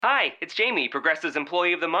Hi, it's Jamie, Progressive's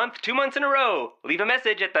Employee of the Month, 2 months in a row. Leave a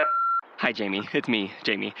message at the... Hi, Jamie. It's me,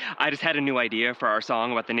 Jamie. I just had a new idea for our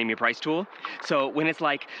song about the Name Your Price tool. So when it's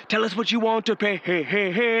like, tell us what you want to pay, hey,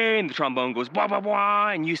 hey, hey, and the trombone goes, blah, blah, blah,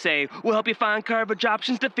 and you say, we'll help you find coverage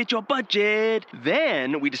options to fit your budget.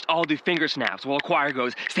 Then we just all do finger snaps while a choir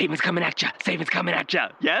goes, statements coming at ya, statements coming at ya.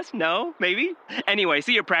 Yes? No? Maybe? Anyway,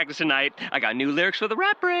 see your practice tonight. I got new lyrics for the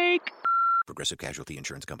rap break. Progressive Casualty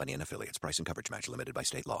Insurance Company and Affiliates. Price and coverage match limited by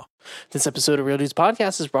state law. This episode of Real Dudes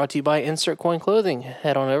Podcast is brought to you by Insert Coin Clothing.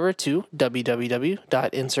 Head on over to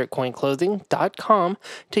www.insertcoinclothing.com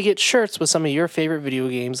to get shirts with some of your favorite video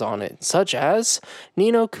games on it, such as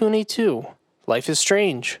Ni no Kuni 2, Life is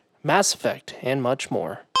Strange, Mass Effect, and much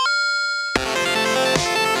more.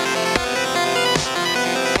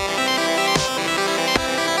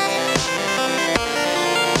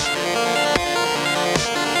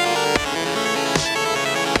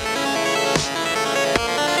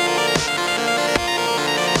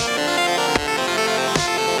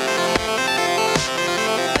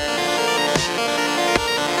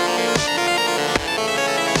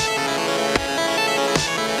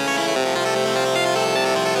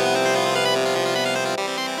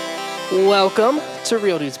 Welcome to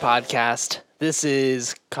Real Dudes Podcast. This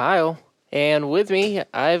is Kyle, and with me,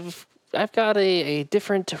 I've got a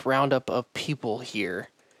different roundup of people here.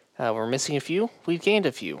 We're missing a few. We've gained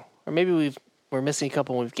a few, or maybe we're missing a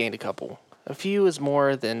couple. And we've gained a couple. A few is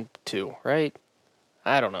more than two, right?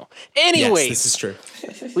 I don't know. Anyways, yes, this is true.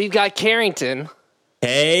 We've got Carrington.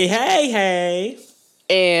 Hey.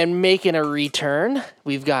 And making a return,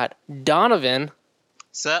 we've got Donovan.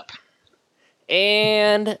 Sup?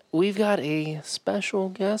 And we've got a special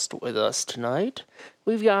guest with us tonight.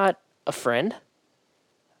 We've got a friend,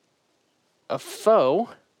 a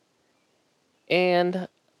foe, and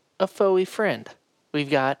a foe-y friend. We've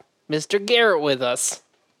got Mr. Garrett with us.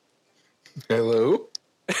 Hello.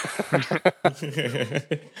 I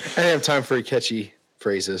didn't have time for catchy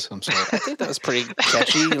phrases. I'm sorry. I think that was pretty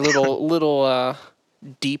catchy. Little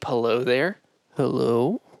deep hello there.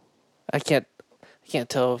 Hello. I can't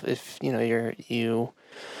tell if you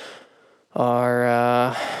are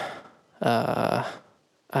I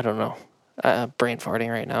don't know, brain farting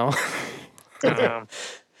right now.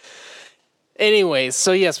 Anyways,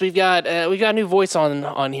 so yes, we've got a new voice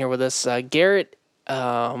on here with us, Garrett.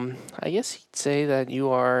 I guess you'd say that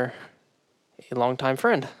you are a longtime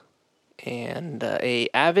friend and a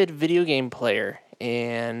avid video game player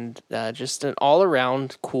and just an all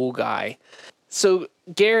around cool guy. So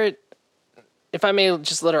Garrett, if I may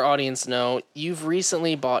just let our audience know, you've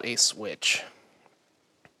recently bought a Switch.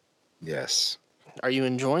 Yes. Are you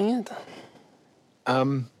enjoying it?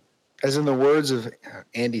 As in the words of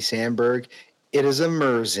Andy Samberg, it is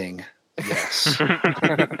immersing. Yes.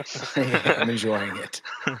 I'm enjoying it.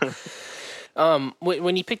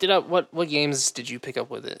 When you picked it up, what games did you pick up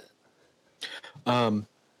with it?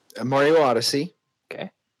 Mario Odyssey. Okay.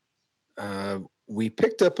 We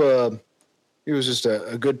picked up it was just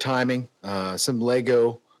a good timing. Some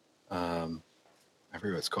Lego, I forget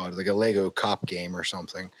what it's called, like a Lego cop game or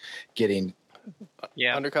something.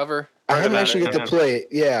 Undercover. I haven't actually get to play it.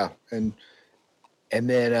 Yeah, and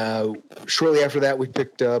then shortly after that, we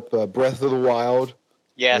picked up Breath of the Wild.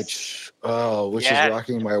 Yes. Which is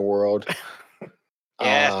rocking my world.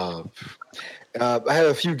 Yeah. I have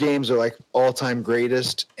a few games that are like all-time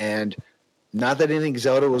greatest, and not that anything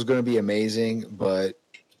Zelda was going to be amazing, but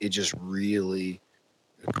it just really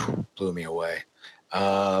blew me away.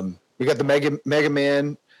 We got the Mega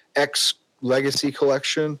Man X Legacy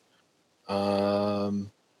Collection,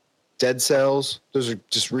 Dead Cells. Those are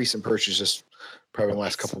just recent purchases, probably in the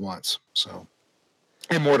last couple months. So,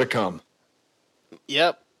 and more to come.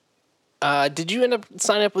 Yep. Did you end up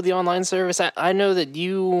signing up with the online service? I know that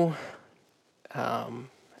you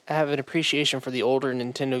have an appreciation for the older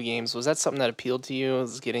Nintendo games. Was that something that appealed to you?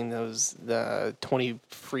 Was getting the 20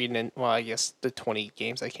 free, the 20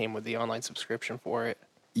 games that came with the online subscription for it?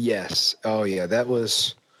 Yes. Oh yeah, that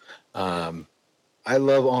was. I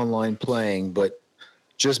love online playing, but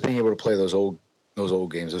just being able to play those old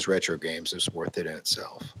games, those retro games, is worth it in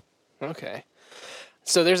itself. Okay.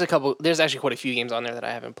 So there's actually quite a few games on there that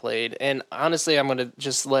I haven't played, and honestly, I'm gonna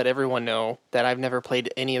just let everyone know that I've never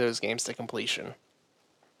played any of those games to completion.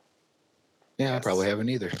 Yeah, yes. I probably haven't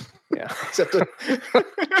either. Yeah. Except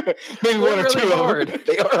maybe one or two hard. of them.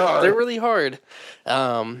 They are hard. They're really hard.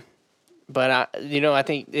 But I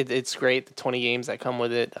think it's great, the 20 games that come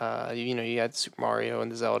with it. You had Super Mario and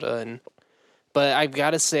the Zelda, but I've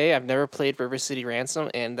got to say I've never played River City Ransom,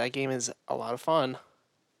 and that game is a lot of fun.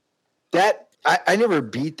 That I never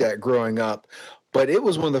beat that growing up, but it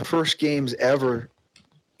was one of the first games ever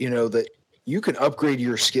that you can upgrade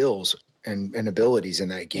your skills and abilities in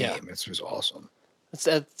that game. Yeah. It was awesome.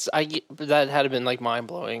 That had been like mind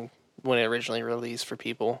blowing when it originally released for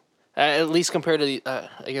people. At least compared to the,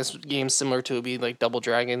 I guess games similar to it would be like Double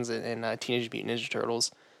Dragons and Teenage Mutant Ninja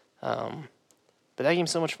Turtles. But that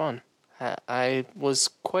game's so much fun. I was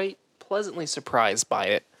quite pleasantly surprised by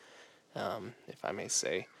it, if I may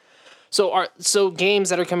say. So games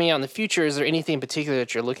that are coming out in the future, is there anything in particular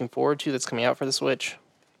that you're looking forward to that's coming out for the Switch?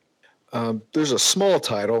 There's a small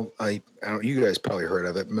title. I don't. You guys probably heard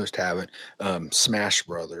of it. Most haven't. Smash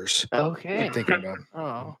Brothers. Okay. I'm thinking about.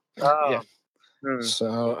 Oh. Oh. Yeah.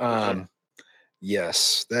 So,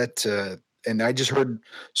 yes, that. And I just heard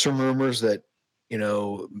some rumors that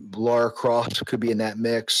Lara Croft could be in that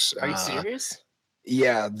mix. Are you serious?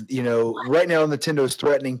 Yeah, right now Nintendo's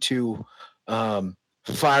threatening to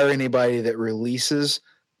fire anybody that releases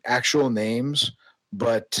actual names,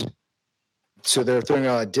 but so they're throwing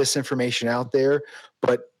a lot of disinformation out there.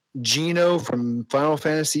 But Gino from Final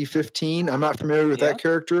Fantasy 15, I'm not familiar with that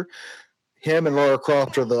character. Him and Lara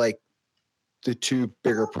Croft are the two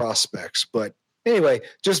bigger prospects. But anyway,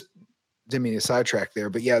 just didn't mean to sidetrack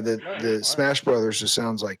there. But yeah, the Smash Brothers just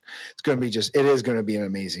sounds like it is going to be an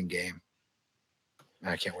amazing game.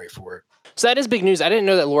 I can't wait for it. So that is big news. I didn't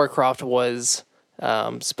know that Lara Croft was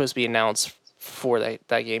supposed to be announced for that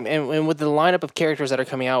game. And with the lineup of characters that are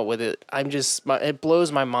coming out with it, it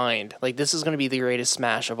blows my mind. Like, this is going to be the greatest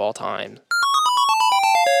Smash of all time.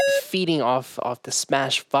 Feeding off the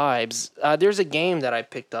Smash vibes, there's a game that I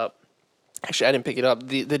picked up. Actually, I didn't pick it up.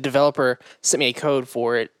 The developer sent me a code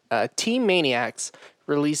for it. Team Maniacs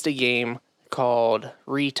released a game called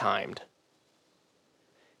Retimed.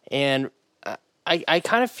 And I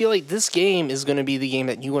kind of feel like this game is going to be the game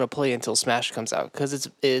that you want to play until Smash comes out, because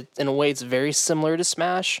in a way it's very similar to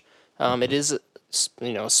Smash. It is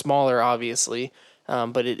smaller, obviously,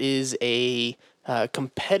 but it is a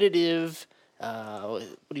competitive. What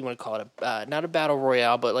do you want to call it? Not a battle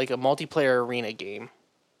royale, but like a multiplayer arena game,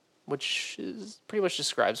 which pretty much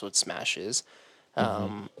describes what Smash is.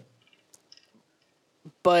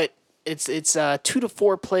 But it's 2 to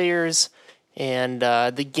 4 players. And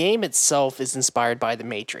the game itself is inspired by The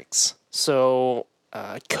Matrix. So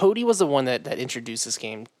Cody was the one that introduced this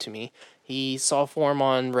game to me. He saw a forum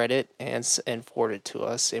on Reddit and forwarded it to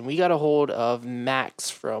us. And we got a hold of Max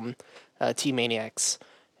from Team Maniacs.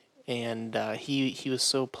 And he was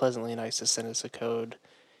so pleasantly nice to send us a code.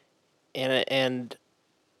 And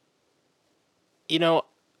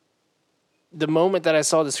the moment that I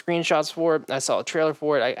saw the screenshots for it, I saw a trailer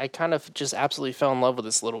for it, I kind of just absolutely fell in love with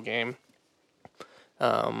this little game.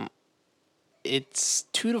 It's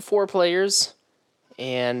 2 to 4 players,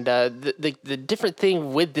 and the different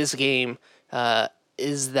thing with this game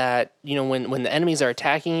is that when the enemies are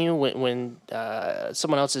attacking you, when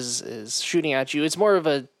someone else is shooting at you, it's more of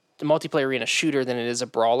a multiplayer arena shooter than it is a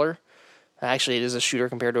brawler. Actually, it is a shooter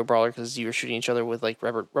compared to a brawler because you're shooting each other with like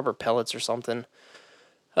rubber pellets or something.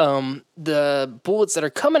 The bullets that are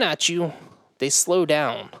coming at you, they slow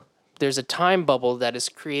down. There's a time bubble that is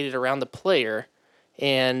created around the player.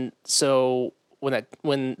 And so when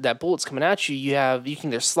that bullet's coming at you, you can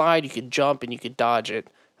either slide, you could jump, and you could dodge it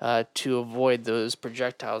to avoid those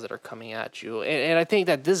projectiles that are coming at you. And I think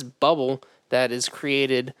that this bubble that is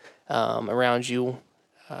created around you,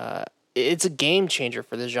 it's a game changer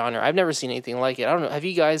for this genre. I've never seen anything like it. I don't know. Have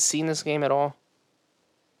you guys seen this game at all?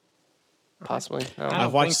 Possibly. No?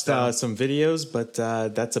 I've watched some videos, but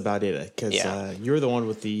that's about it. Because you're the one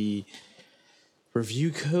with the review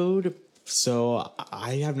code. So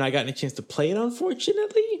I have not gotten a chance to play it,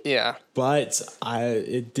 unfortunately. Yeah. But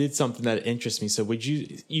it did something that interests me. So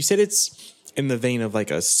you said it's in the vein of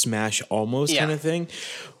like a Smash almost kind of thing.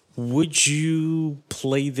 Would you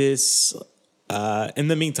play this in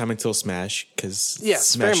the meantime until Smash? Because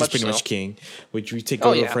Smash is pretty much king. Would you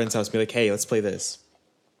go to a friend's house and be like, hey, let's play this?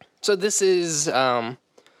 So this is, this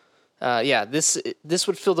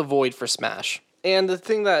would fill the void for Smash. And the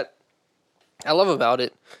thing that I love about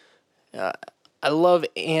it,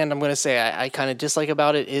 and I'm going to say I kind of dislike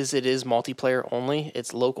about it is multiplayer only.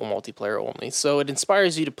 It's local multiplayer only. So it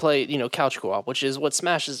inspires you to play, couch co-op, which is what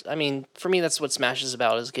Smash is. I mean, for me, that's what Smash is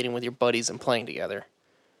about, is getting with your buddies and playing together.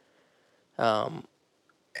 And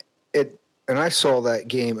I saw that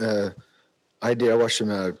game. I watched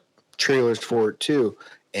some trailers for it too.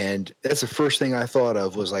 And that's the first thing I thought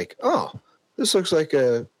of was like, oh, this looks like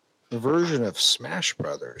a version of Smash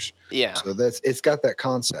Brothers. Yeah. So it's got that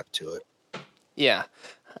concept to it. Yeah.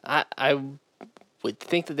 I would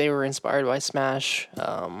think that they were inspired by Smash.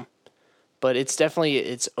 but it's definitely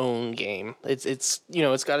its own game. It's it's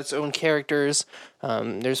got its own characters.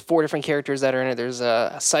 There's 4 different characters that are in it. There's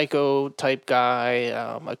a psycho type guy,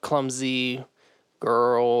 a clumsy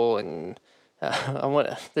girl, and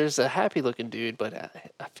there's a happy looking dude, but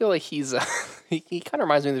I feel like he's he kind of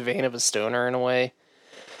reminds me of the vein of a stoner in a way.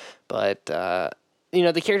 But the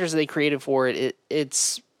characters that they created for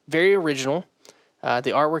it's very original.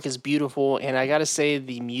 The artwork is beautiful, and I gotta say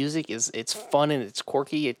the music it's fun and it's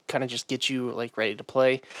quirky. It kind of just gets you like ready to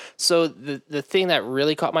play. So the thing that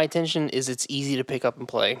really caught my attention is it's easy to pick up and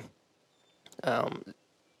play.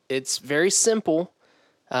 It's very simple,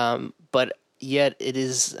 but yet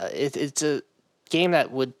it's a game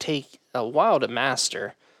that would take a while to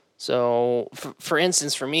master. So for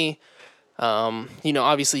instance, for me,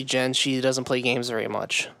 obviously Jen, she doesn't play games very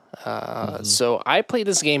much. So I played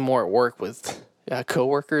this game more at work with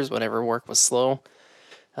coworkers whenever work was slow.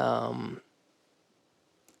 And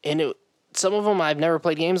some of them I've never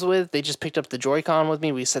played games with. They just picked up the Joy-Con with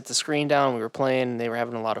me. We set the screen down. We were playing. And they were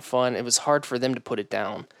having a lot of fun. It was hard for them to put it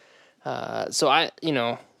down. So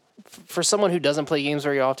for someone who doesn't play games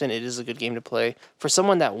very often, it is a good game to play. For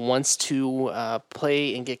someone that wants to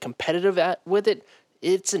play and get competitive with it,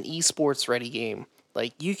 it's an esports ready game.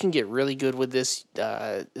 Like, you can get really good with this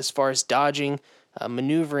as far as dodging,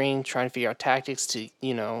 maneuvering, trying to figure out tactics to,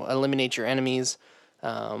 eliminate your enemies.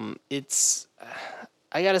 I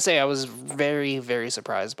gotta say, I was very, very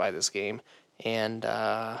surprised by this game. And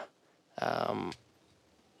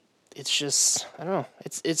it's just, I don't know,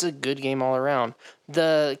 it's a good game all around.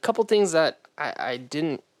 The couple things that I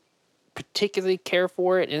didn't particularly care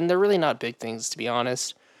for it, and they're really not big things, to be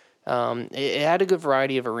honest. It had a good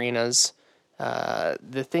variety of arenas.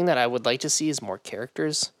 The thing that I would like to see is more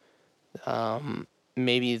characters.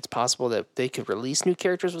 Maybe it's possible that they could release new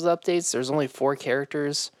characters with updates. There's only 4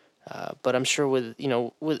 characters, but I'm sure with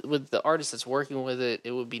the artist that's working with it,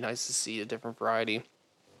 it would be nice to see a different variety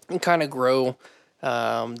and kind of grow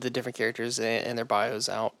the different characters and their bios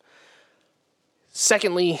out.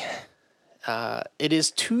 Secondly, it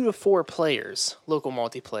is 2 to 4 players, local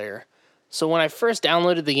multiplayer. So when I first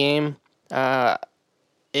downloaded the game,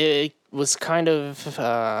 it was kind of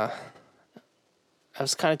I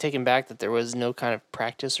was kind of taken back that there was no kind of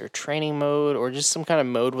practice or training mode or just some kind of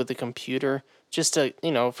mode with the computer. Just to,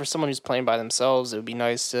 for someone who's playing by themselves, it would be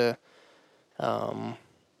nice to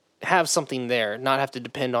have something there, not have to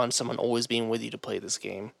depend on someone always being with you to play this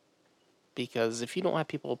game. Because if you don't have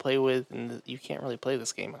people to play with, you can't really play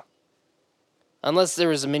this game. Unless there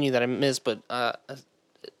was a menu that I missed, but I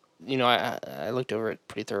looked over it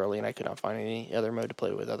pretty thoroughly and I could not find any other mode to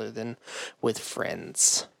play with other than with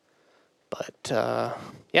friends. But,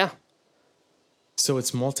 yeah. So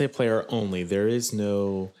it's multiplayer only. There is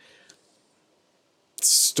no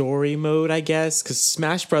story mode, I guess, because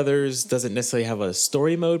Smash Brothers doesn't necessarily have a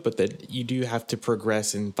story mode, but that you do have to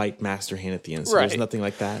progress and fight Master Hand at the end. So There's nothing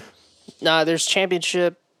like that. There's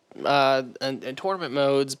championship and tournament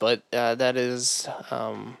modes, but that is,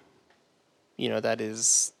 that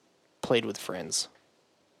is played with friends.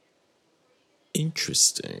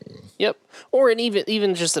 Interesting. Yep. Or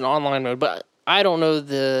even just an online mode, but I don't know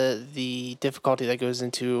the difficulty that goes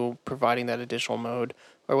into providing that additional mode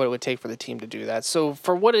or what it would take for the team to do that. So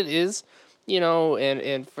for what it is,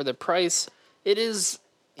 and for the price, it's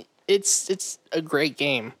a great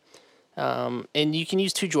game. And you can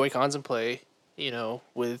use 2 Joy-Cons and play,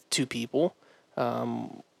 with 2 people.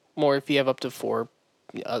 Or if you have up to 4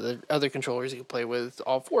 other controllers, you can play with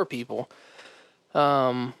all 4 people.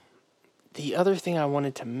 The other thing I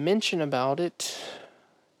wanted to mention about it...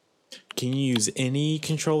 Can you use any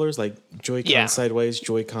controllers, like Joy-Con sideways,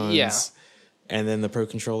 Joy-Cons, and then the Pro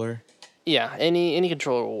Controller? Yeah, any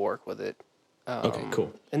controller will work with it. Okay,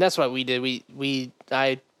 cool. And that's what we did.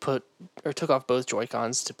 I took off both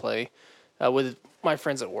Joy-Cons to play with my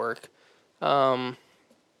friends at work. Man,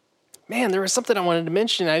 there was something I wanted to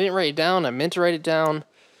mention. I didn't write it down. I meant to write it down.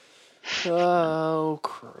 Oh,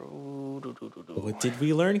 crow. What did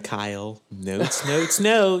we learn, Kyle? Notes, notes,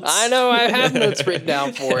 notes. I know, I have notes written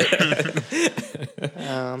down for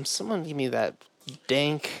it. Someone give me that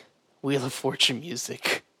dank Wheel of Fortune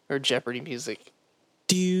music or Jeopardy music.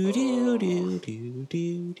 Do do do do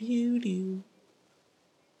do do do.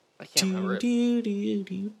 I can't remember it.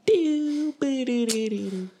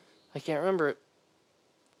 I can't remember it.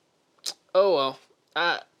 Oh well.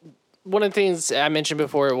 One of the things I mentioned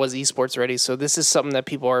before was esports ready, so this is something that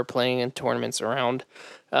people are playing in tournaments around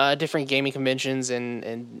different gaming conventions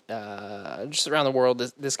and just around the world.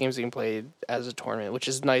 This game's being played as a tournament, which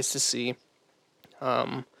is nice to see.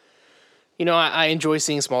 I enjoy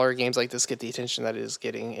seeing smaller games like this get the attention that it is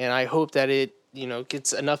getting, and I hope that it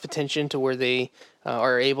gets enough attention to where they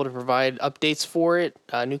are able to provide updates for it,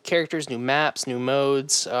 new characters, new maps, new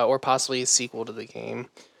modes, or possibly a sequel to the game.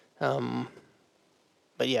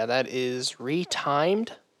 But yeah, that is Retimed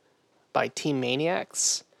by Team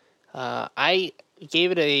Maniacs. I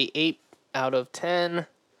gave it a 8 out of 10,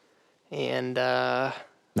 and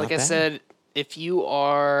like I said, if you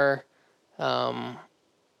are, if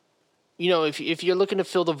you're looking to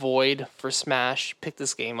fill the void for Smash, pick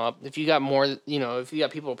this game up. If you got more, if you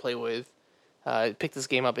got people to play with, pick this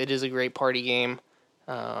game up. It is a great party game.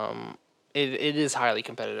 It is highly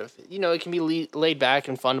competitive. It can be laid back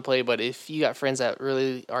and fun to play, but if you got friends that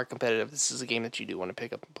really are competitive, this is a game that you do want to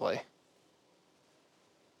pick up and play.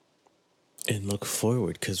 And look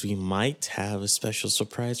forward, because we might have a special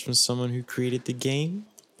surprise from someone who created the game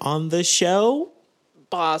on the show.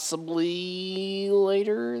 Possibly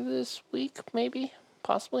later this week, maybe.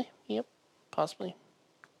 Possibly. Yep. Possibly.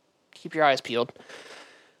 Keep your eyes peeled.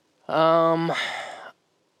 Other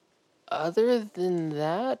than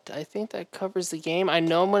that, I think that covers the game. I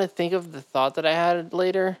know I'm going to think of the thought that I had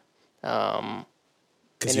later. Because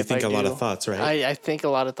you think a lot of thoughts, right? I think a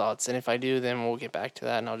lot of thoughts. And if I do, then we'll get back to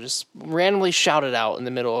that. And I'll just randomly shout it out in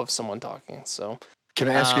the middle of someone talking. So, can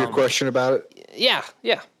I ask you a question about it? Yeah.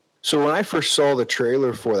 So when I first saw the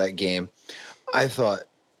trailer for that game, I thought,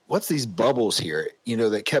 what's these bubbles here?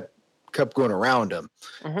 That kept going around them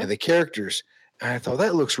and the characters. And I thought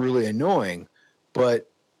that looks really annoying. But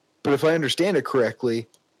if I understand it correctly,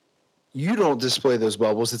 you don't display those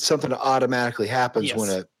bubbles. It's something that automatically happens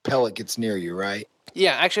when a pellet gets near you, right?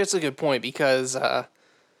 Yeah, actually, that's a good point because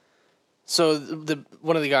so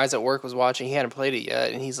one of the guys at work was watching. He hadn't played it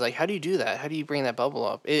yet, and he's like, "How do you do that? How do you bring that bubble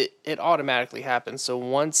up?" It automatically happens. So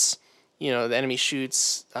once the enemy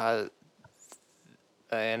shoots, and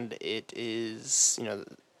it is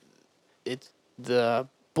the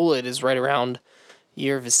bullet is right around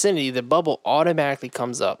your vicinity, the bubble automatically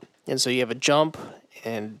comes up, and so you have a jump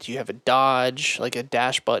and you have a dodge, like a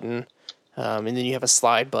dash button, and then you have a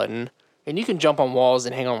slide button. And you can jump on walls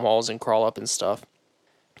and hang on walls and crawl up and stuff.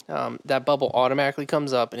 That bubble automatically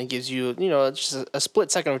comes up, and it gives you, just a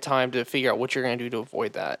split second of time to figure out what you're going to do to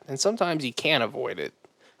avoid that. And sometimes you can't avoid it.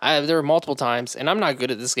 There are multiple times, and I'm not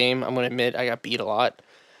good at this game. I'm going to admit I got beat a lot.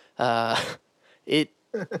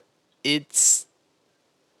 It's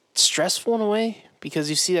stressful in a way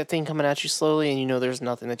because you see that thing coming at you slowly, and there's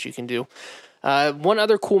nothing that you can do. One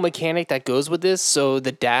other cool mechanic that goes with this, so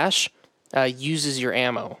the dash uses your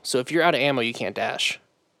ammo. So if you're out of ammo, you can't dash.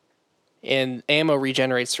 And ammo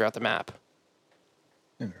regenerates throughout the map.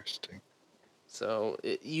 Interesting. So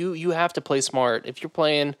you have to play smart. If you're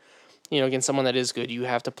playing, against someone that is good, you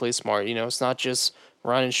have to play smart. It's not just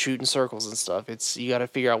run and shoot in circles and stuff. You got to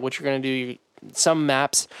figure out what you're going to do. Some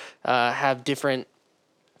maps have different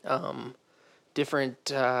attributes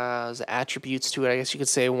to it, I guess you could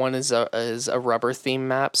say. One is a rubber theme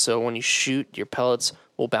map, so when you shoot, your pellets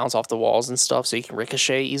will bounce off the walls and stuff, so you can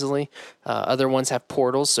ricochet easily. Other ones have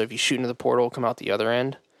portals, so if you shoot into the portal, it'll come out the other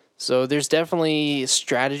end. So there's definitely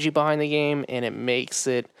strategy behind the game, and it makes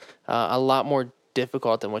it a lot more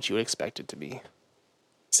difficult than what you would expect it to be.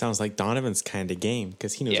 Sounds like Donovan's kind of game,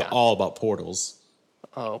 because he knows all about portals.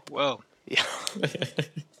 Oh, whoa. Yeah.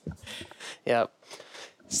 Yep.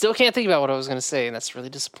 Still can't think about what I was going to say, and that's really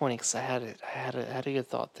disappointing because I had a good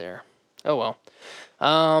thought there. Oh, well.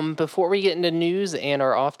 Before we get into news and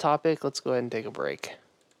our off topic, let's go ahead and take a break.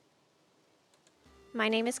 My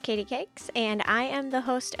name is Katie Cakes, and I am the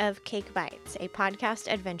host of Cake Bites, a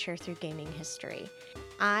podcast adventure through gaming history.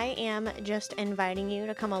 I am just inviting you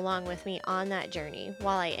to come along with me on that journey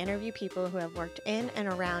while I interview people who have worked in and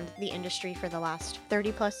around the industry for the last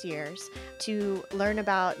 30 plus years to learn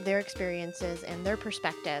about their experiences and their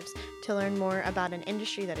perspectives, to learn more about an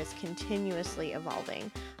industry that is continuously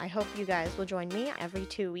evolving. I hope you guys will join me every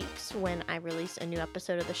 2 weeks when I release a new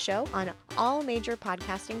episode of the show on all major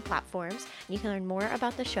podcasting platforms. You can learn more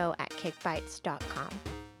about the show at cakebites.com.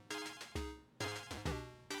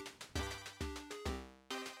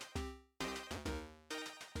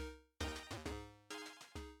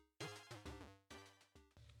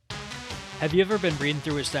 Have you ever been reading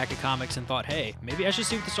through a stack of comics and thought, hey, maybe I should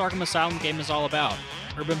see what this Arkham Asylum game is all about?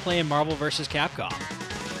 Or been playing Marvel vs. Capcom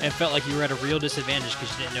and felt like you were at a real disadvantage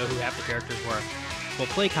because you didn't know who half the characters were? Well,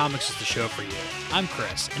 Play Comics is the show for you. I'm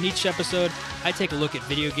Chris, and each episode, I take a look at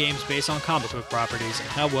video games based on comic book properties and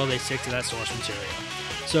how well they stick to that source material.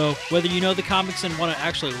 So, whether you know the comics and want to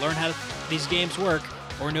actually learn how these games work,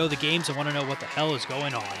 or know the games and want to know what the hell is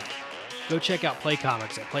going on, go check out Play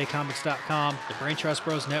Comics at playcomics.com, the Brain Trust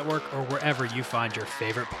Bros Network, or wherever you find your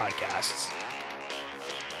favorite podcasts.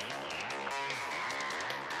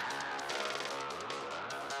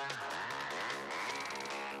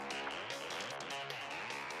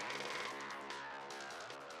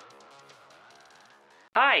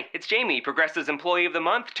 Hi, it's Jamie, Progressive's Employee of the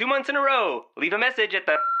Month, 2 months in a row. Leave a message at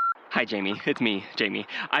the... Hi, Jamie. It's me, Jamie.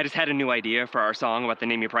 I just had a new idea for our song about the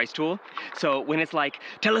Name Your Price tool. So when it's like,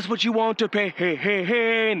 tell us what you want to pay, hey, hey,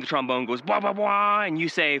 hey, and the trombone goes, blah, blah, blah, and you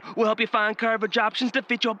say, we'll help you find coverage options to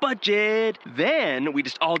fit your budget. Then we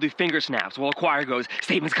just all do finger snaps while a choir goes,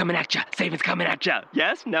 savings coming at ya, savings coming at ya.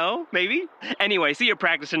 Yes? No? Maybe? Anyway, see you at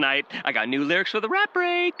practice tonight. I got new lyrics for the rap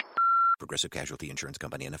break. Progressive Casualty Insurance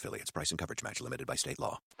Company and Affiliates. Price and coverage match limited by state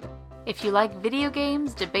law. If you like video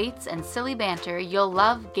games, debates, and silly banter, you'll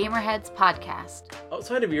love Gamerheads Podcast.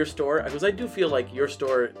 Outside of your store, because I do feel like your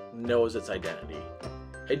store knows its identity.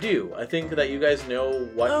 I do. I think that you guys know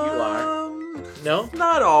what you are. No?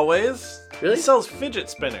 Not always. Really? He sells fidget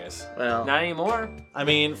spinners. Well, not anymore. I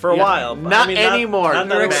mean, for a while. Not anymore. Not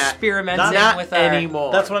You're experimenting not with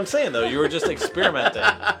anymore. That's what I'm saying, though. You were just experimenting.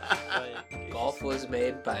 Golf was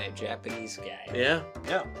made by a Japanese guy. Yeah.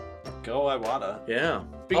 Yeah. Go Iwata. Yeah.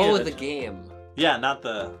 The game. Yeah, not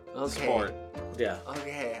the sport. Yeah.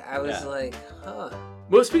 Okay, I was like, huh.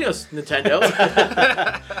 Well, speaking of Nintendo.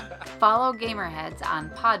 Follow Gamerheads on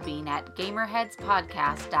Podbean at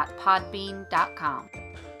gamerheadspodcast.podbean.com.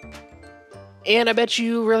 And I bet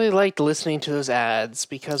you really liked listening to those ads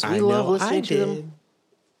because we love listening to them.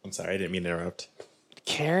 I'm sorry, I didn't mean to interrupt.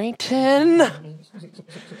 Carrington. I'm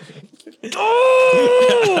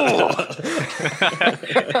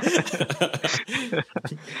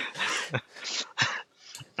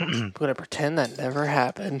gonna pretend that never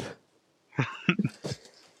happened.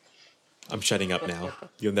 I'm shutting up now.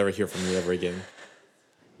 You'll never hear from me ever again.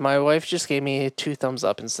 My wife just gave me 2 thumbs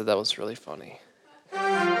up and said that was really funny.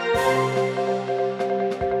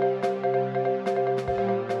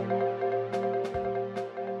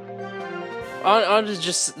 On to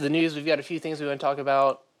just the news. We've got a few things we want to talk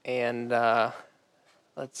about, and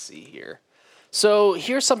let's see here. So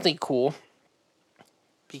here's something cool,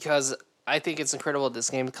 because I think it's incredible that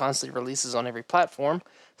this game constantly releases on every platform.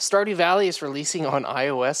 Stardew Valley is releasing on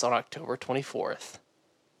iOS on October 24th.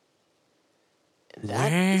 And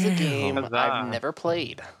that is a game I've never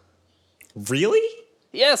played. Really?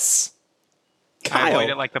 Yes. I avoid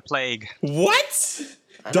it like the plague. What?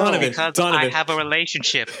 Donovan, because Donovan. I have a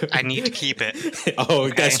relationship. I need to keep it. Oh,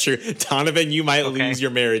 okay? That's true. Donovan, you might lose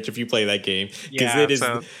your marriage if you play that game. Because it is.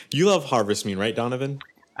 You love Harvest Moon, right, Donovan?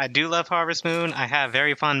 I do love Harvest Moon. I have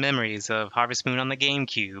very fond memories of Harvest Moon on the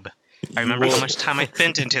GameCube. I remember how much time I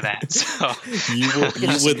spent into that. So you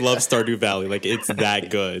would love Stardew Valley. Like, it's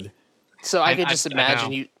that good. So I could just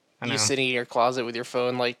imagine you sitting in your closet with your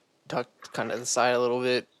phone like tucked kind of to the side a little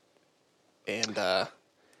bit, and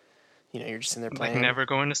you're just in there playing. Like never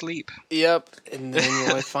going to sleep. Yep. And then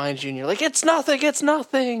your wife finds you and you're like, it's nothing, it's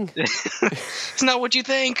nothing. It's not what you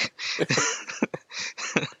think.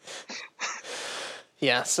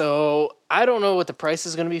 Yeah, so I don't know what the price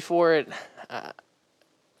is going to be for it. I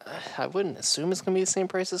wouldn't assume it's going to be the same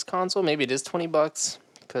price as console. Maybe it is $20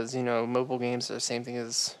 because, mobile games are the same thing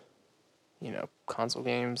as, console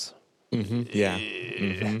games. Mm-hmm. Yeah.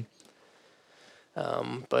 Mm-hmm.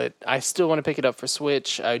 But I still want to pick it up for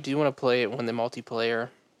Switch. I do want to play it when the multiplayer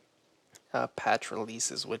patch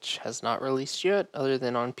releases, which has not released yet, other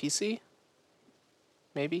than on PC.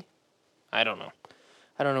 Maybe? I don't know.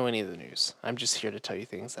 I don't know any of the news. I'm just here to tell you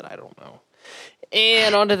things that I don't know.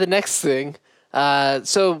 And on to the next thing.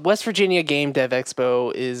 So West Virginia Game Dev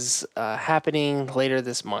Expo is happening later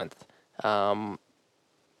this month. And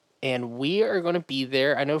we are going to be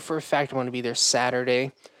there. I know for a fact I'm going to be there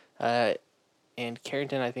Saturday. And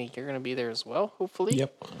Carrington, I think you're going to be there as well, hopefully.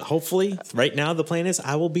 Yep. Hopefully. Right now, the plan is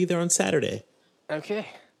I will be there on Saturday. Okay.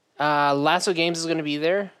 Lasso Games is going to be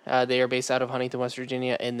there. They are based out of Huntington, West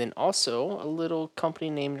Virginia. And then also a little company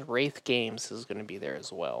named Wraith Games is going to be there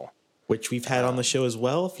as well. Which we've had on the show as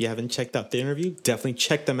well. If you haven't checked out the interview, definitely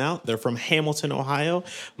check them out. They're from Hamilton, Ohio,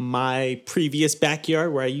 my previous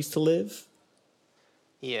backyard where I used to live.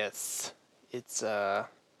 Yes. It's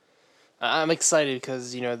I'm excited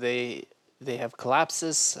because, they have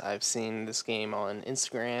Collapsus. I've seen this game on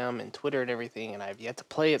Instagram and Twitter and everything, and I've yet to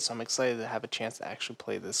play it, so I'm excited to have a chance to actually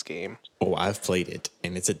play this game. Oh, I've played it,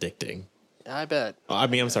 and it's addicting. I bet. I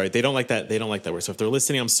mean, I'm sorry. They don't like that. They don't like that word. So if they're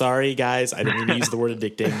listening, I'm sorry, guys. I didn't mean to use the word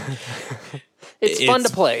addicting. It's fun to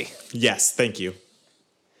play. Yes, thank you.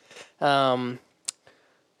 Xbox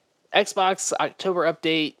October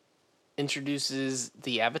update introduces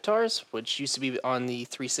the avatars, which used to be on the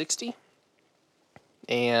 360.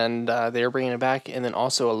 And they're bringing it back. And then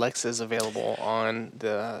also Alexa is available on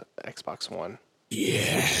the Xbox One.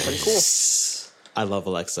 Yeah. Pretty cool. I love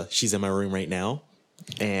Alexa. She's in my room right now.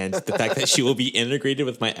 And the fact that she will be integrated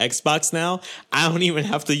with my Xbox now, I don't even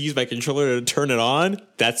have to use my controller to turn it on.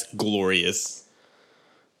 That's glorious.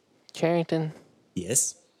 Carrington.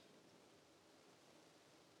 Yes.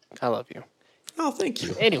 I love you. Oh, thank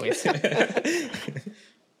you. Anyways.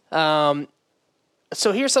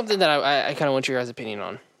 So here's something that I kind of want your guys' opinion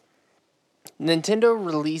on. Nintendo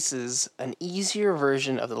releases an easier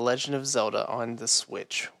version of The Legend of Zelda on the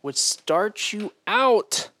Switch, which starts you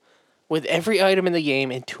out with every item in the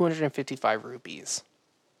game in 255 rupees.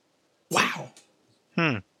 Wow.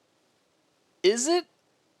 Is it?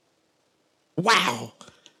 Wow.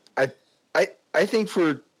 I think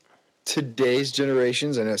for today's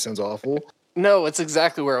generations, I know it sounds awful. No, it's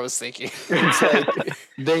exactly where I was thinking. It's like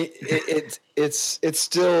it's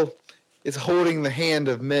still holding the hand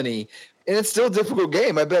of many, and it's still a difficult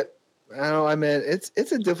game. I bet.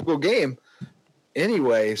 It's a difficult game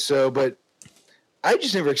anyway. So, but I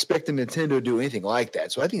just never expected Nintendo to do anything like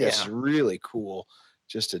that. So I think that's really cool,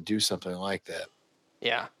 just to do something like that.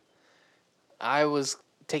 Yeah, I was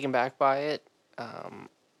taken back by it.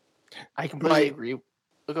 I completely agree.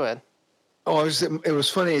 Oh, go ahead. Oh, it was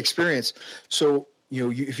a funny experience. So,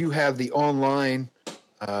 if you have the online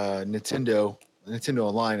Nintendo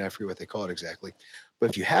Online, I forget what they call it exactly, but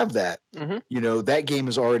if you have that, that game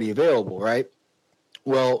is already available, right?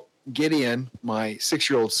 Well, Gideon, my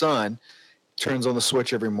 6-year-old son, turns on the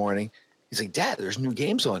Switch every morning. He's like, Dad, there's new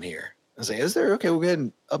games on here. I was like, is there? Okay, we'll go ahead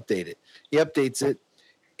and update it. He updates it,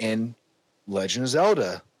 and Legend of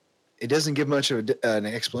Zelda. It doesn't give much of an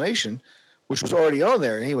explanation, which was already on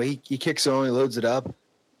there. Anyway, he kicks it on, he loads it up.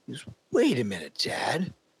 He goes, wait a minute,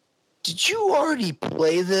 Dad. Did you already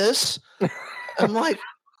play this? I'm like,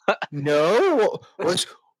 no.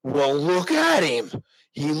 Well, look at him.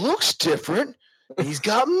 He looks different. He's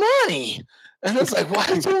got money. And it's like, well,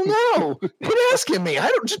 I don't know. Quit asking me. I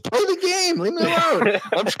don't just play the game. Leave me alone.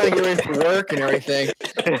 I'm trying to get ready for work and everything.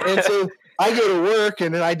 And so I go to work,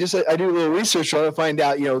 and then I do a little research on it, find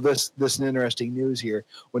out, this interesting news here,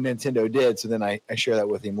 what Nintendo did. So then I share that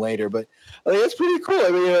with him later. But I think it's pretty cool. I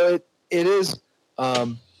mean, it is.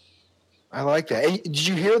 I like that. And did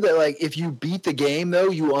you hear that? Like, if you beat the game,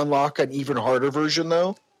 though, you unlock an even harder version,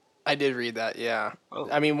 though. I did read that. Yeah. Oh.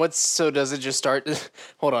 I mean, does it just start?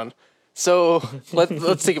 Hold on. So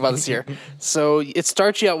let's think about this here. So it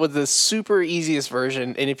starts you out with the super easiest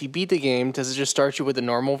version, and if you beat the game, does it just start you with the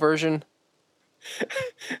normal version?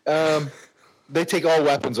 They take all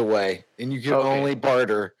weapons away, and you can only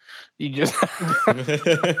barter. You just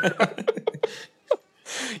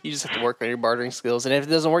you just have to work on your bartering skills, and if it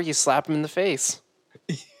doesn't work, you slap them in the face.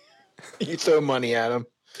 You throw money at them.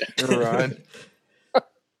 Run.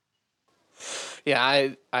 Yeah,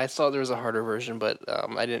 I saw there was a harder version, but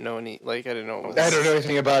I didn't know any. I didn't know. I don't know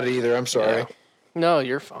anything about it either. I'm sorry. Yeah. No,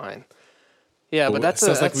 you're fine. Yeah, but that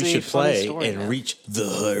sounds like we should play story, and reach the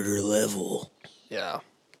harder level. Yeah.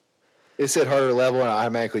 It said harder level, and I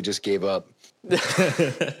automatically just gave up.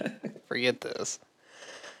 Forget this.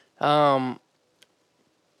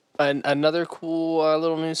 Another cool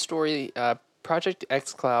little news story. Project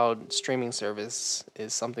xCloud streaming service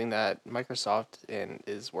is something that Microsoft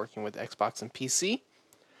is working with Xbox and PC. It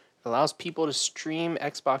allows people to stream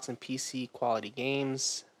Xbox and PC quality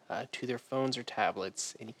games to their phones or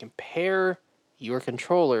tablets, and you can pair your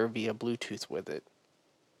controller via Bluetooth with it.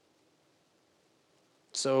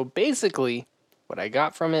 So basically, what I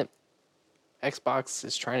got from it, Xbox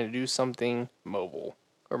is trying to do something mobile,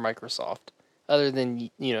 or Microsoft, other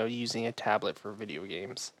than using a tablet for video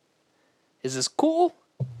games. Is this cool,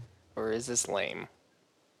 or is this lame?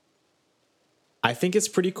 I think it's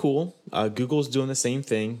pretty cool. Google's doing the same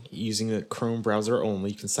thing, using the Chrome browser only.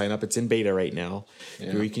 You can sign up. It's in beta right now,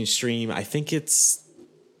 where you can stream. I think it's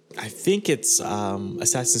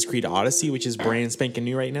Assassin's Creed Odyssey, which is brand spanking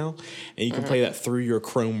new right now, and you can play that through your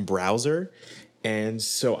Chrome browser. And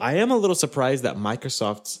so I am a little surprised that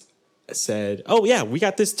Microsoft said, "Oh yeah, we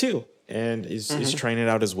got this too." And is trying it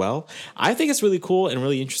out as well. I think it's really cool and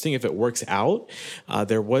really interesting if it works out.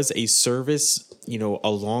 There was a service, a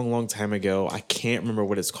long time ago. I can't remember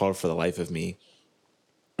what it's called for the life of me,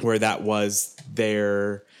 where that was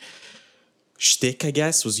their shtick, I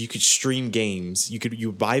guess, was you could stream games. You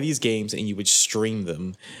would buy these games and you would stream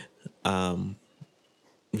them,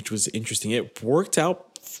 which was interesting. It worked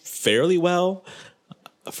out fairly well,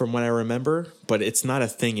 from what I remember, but it's not a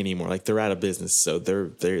thing anymore. Like, they're out of business, so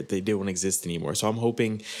they don't exist anymore. So I'm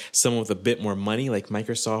hoping someone with a bit more money, like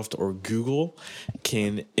Microsoft or Google,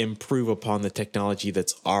 can improve upon the technology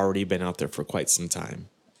that's already been out there for quite some time.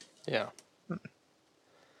 Yeah.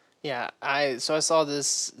 Yeah, I saw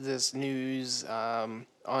this news on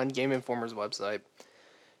Game Informer's website,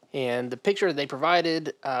 and the picture they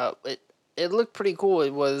provided, it looked pretty cool.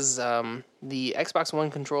 It was the Xbox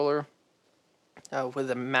One controller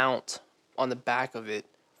with a mount on the back of it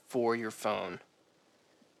for your phone.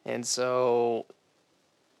 And so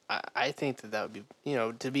I think that would be,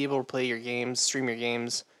 to be able to play your games, stream your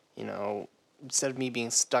games, instead of me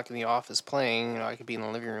being stuck in the office playing, I could be in the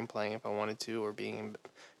living room playing if I wanted to, or being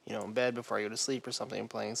in bed before I go to sleep or something,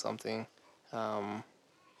 playing something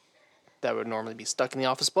that would normally be stuck in the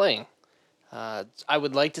office playing. I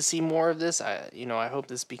would like to see more of this. I hope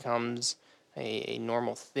this becomes a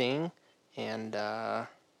normal thing, and I'm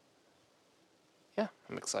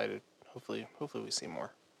excited. Hopefully we see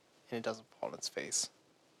more, and it doesn't fall on its face.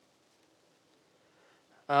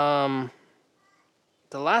 The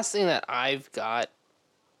last thing that I've got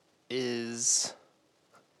is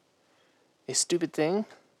a stupid thing,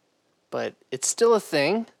 but it's still a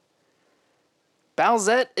thing.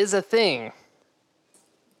 Bowsette is a thing.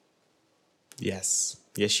 Yes,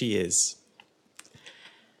 she is.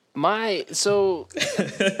 So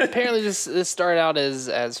apparently this started out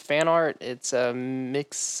as fan art. It's a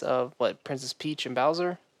mix of Princess Peach and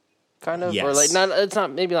Bowser, kind of, or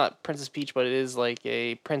maybe not Princess Peach, but it is like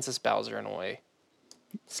a Princess Bowser in a way.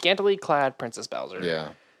 Scantily clad Princess Bowser. Yeah.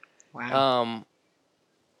 Wow.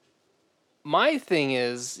 My thing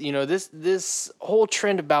is, this whole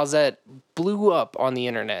trend of Bowsette blew up on the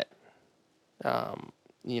internet.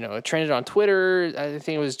 It trended on Twitter. I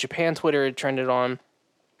think it was Japan Twitter it trended on.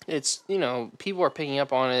 It's, people are picking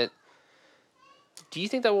up on it. Do you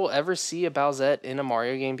think that we'll ever see a Bowsette in a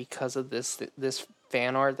Mario game because of this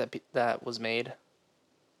fan art that was made?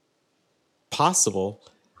 Possible.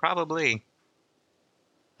 Probably.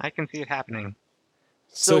 I can see it happening.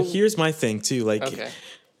 So here's my thing too. Okay.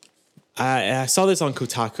 I saw this on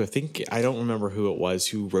Kotaku. I don't remember who it was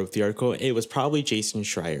who wrote the article. It was probably Jason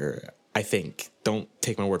Schreier, I think. Don't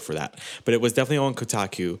take my word for that. But it was definitely on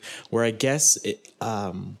Kotaku, where I guess it,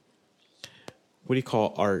 what do you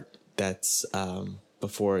call art that's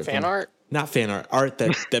before fan art? Not fan art. Art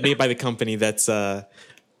that made by the company that's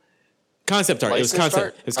concept art. It was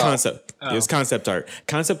concept. It was concept. It was concept art.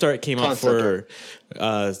 Concept art came out for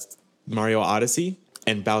Mario Odyssey.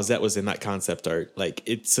 And Bowsette was in that concept art.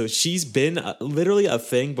 So she's been literally a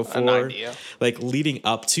thing before, leading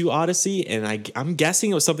up to Odyssey. And I'm guessing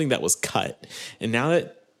it was something that was cut. And now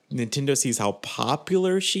that Nintendo sees how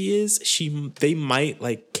popular she is, they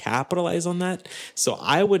might capitalize on that. So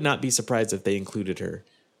I would not be surprised if they included her.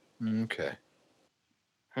 Okay.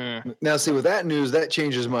 Now, see, with that news, that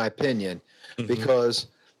changes my opinion because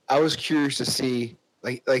I was curious to see,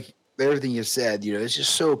 everything you said, it's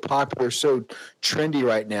just so popular, so trendy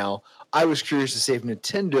right now. I was curious to see if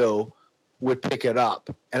Nintendo would pick it up,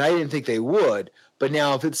 and I didn't think they would. But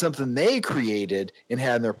now, if it's something they created and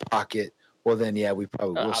had in their pocket, well, then we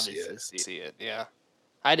probably will see it. Yeah,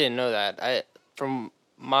 I didn't know that. From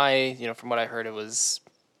what I heard, it was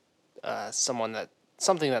something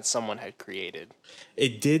that someone had created.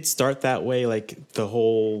 It did start that way, the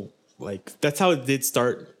whole that's how it did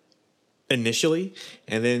start initially,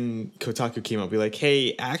 and then Kotaku came up and be like,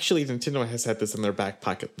 hey, actually Nintendo has had this in their back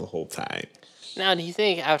pocket the whole time. Now, do you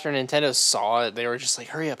think after Nintendo saw it, they were just like,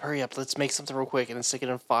 hurry up, let's make something real quick and then stick it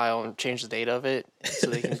in a file and change the date of it so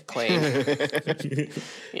they can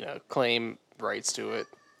claim rights to it?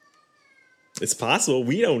 It's possible.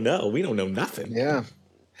 We don't know. We don't know nothing. Yeah.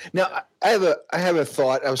 Now, I have a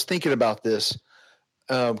thought. I was thinking about this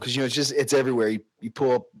because it's everywhere. You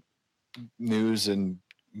pull up news and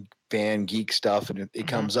fan geek stuff and it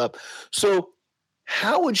comes up. So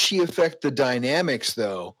how would she affect the dynamics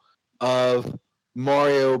though of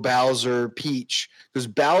Mario, Bowser, Peach? Because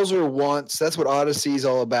Bowser that's what Odyssey is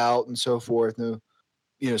all about and so forth.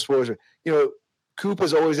 Spoilers.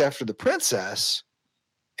 Koopa's always after the princess,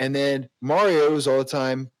 and then Mario's all the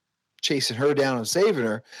time chasing her down and saving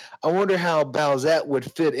her. I wonder how Bowsette would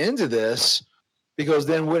fit into this, because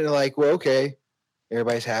then wouldn't okay,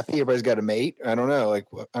 everybody's happy. Everybody's got a mate. I don't know. I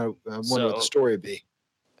wonder what the story would be.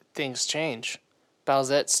 Things change.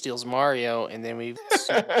 Bowsette steals Mario, and then we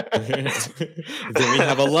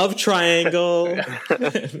have a love triangle.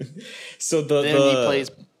 So then he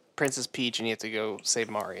plays Princess Peach, and you have to go save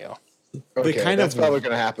Mario. Okay, that's probably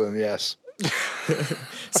going to happen. Yes.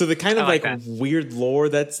 So the kind of weird lore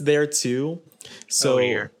that's there too.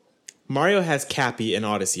 So Mario has Cappy in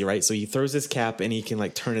Odyssey, right? So he throws his cap, and he can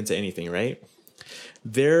turn into anything, right?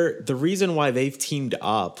 The reason why they've teamed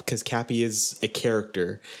up, because Cappy is a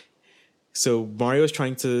character. So Mario is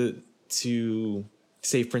trying to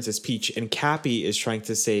save Princess Peach, and Cappy is trying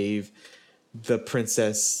to save the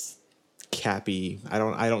Princess Cappy. I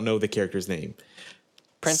don't know the character's name.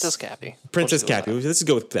 Princess Cappy. Princess Cappy. Let's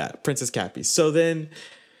go with that. Princess Cappy. So then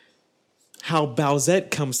how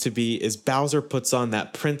Bowsette comes to be is Bowser puts on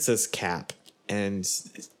that princess cap, and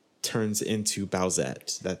turns into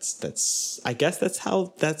Bowsette. That's I guess that's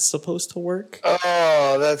how that's supposed to work.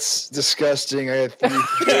 Oh, that's disgusting. I had 3.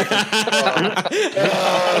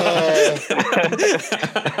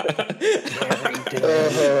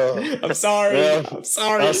 I'm sorry. Well, I'm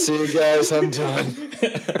sorry. I'll see you guys. I'm done.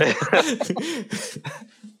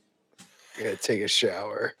 Gotta take a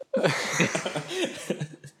shower.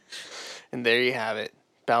 And there you have it.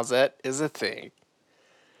 Bowsette is a thing.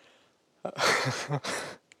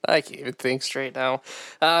 I can't even think straight now.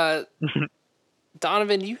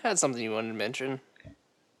 Donovan, you had something you wanted to mention.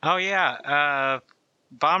 Oh yeah,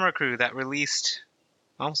 Bomber Crew that released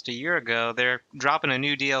almost a year ago. They're dropping a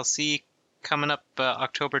new DLC coming up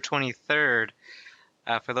October 23rd.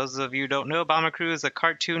 For those of you who don't know, Bomber Crew is a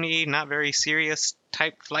cartoony, not very serious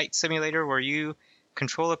type flight simulator where you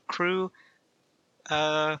control a crew,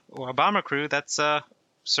 or a bomber crew that's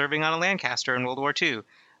serving on a Lancaster in World War II.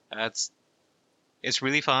 It's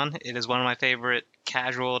really fun. It is one of my favorite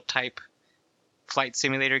casual type flight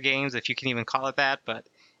simulator games, if you can even call it that, but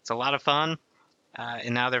it's a lot of fun.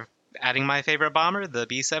 And now they're adding my favorite bomber, the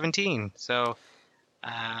B-17. So,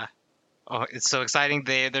 it's so exciting.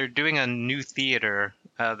 They're doing a new theater,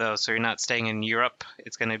 though, so you're not staying in Europe.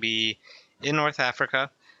 It's going to be in North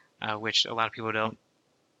Africa, which a lot of people don't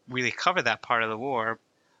really cover that part of the war,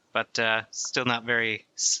 but still not very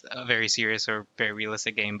serious or very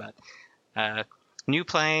realistic game. But new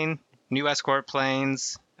plane, new escort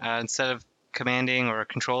planes. Instead of commanding or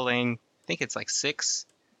controlling, I think it's like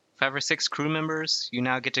 5 or 6 crew members, you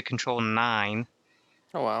now get to control 9.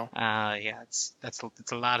 Oh wow! Yeah, it's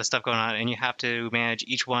a lot of stuff going on, and you have to manage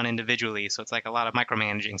each one individually. So it's like a lot of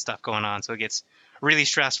micromanaging stuff going on. So it gets really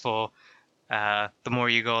stressful the more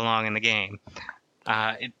you go along in the game.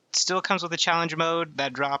 It still comes with a challenge mode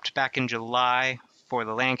that dropped back in July for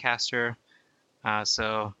the Lancaster.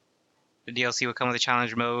 So the DLC will come with a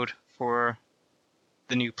challenge mode for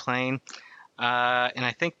the new plane. And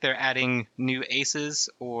I think they're adding new aces,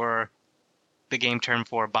 or the game term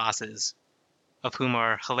for bosses, of whom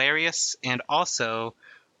are hilarious and also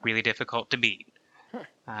really difficult to beat.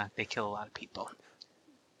 They kill a lot of people.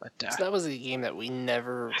 But so that was a game that we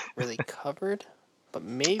never really covered, but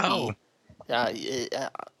maybe. Oh.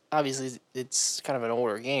 Obviously, it's kind of an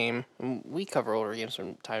older game. We cover older games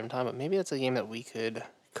from time to time, but maybe that's a game that we could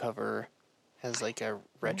cover as like a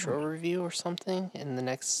retro review or something in the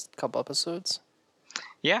next couple episodes.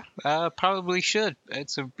 Yeah, probably should.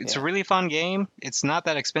 It's a really fun game. It's not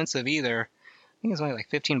that expensive either. I think it's only like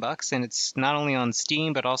 $15, and it's not only on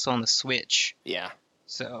Steam but also on the Switch. Yeah.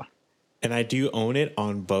 So. And I do own it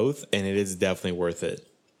on both, and it is definitely worth it.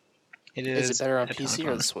 It is. Is it better on PC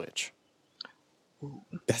or the Switch?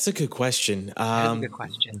 That's a good question. That's a good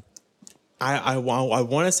question. I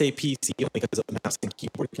want to say PC only because of the mouse and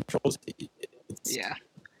keyboard controls. Yeah,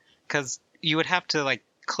 because you would have to like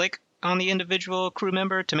click on the individual crew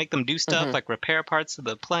member to make them do stuff like repair parts of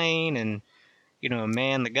the plane and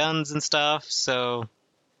man the guns and stuff. So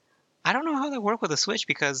I don't know how that work with a Switch,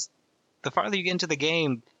 because the farther you get into the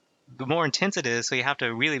game, the more intense it is. So you have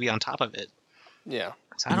to really be on top of it. Yeah.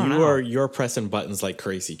 So I don't know. You're pressing buttons like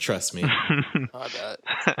crazy. Trust me. I bet.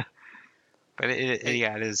 But it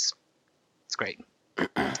is. It's great.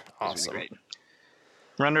 Awesome. It's really great.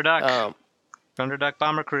 Runner Duck. Runner Duck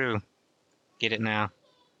Bomber Crew. Get it now.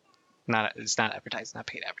 It's not advertised. Not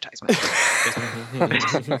paid advertisement.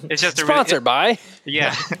 It's just sponsored by.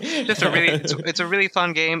 Yeah. It's a really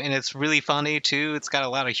fun game, and it's really funny too. It's got a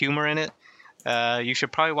lot of humor in it. You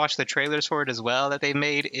should probably watch the trailers for it as well that they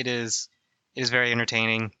made. It is very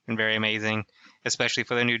entertaining and very amazing, especially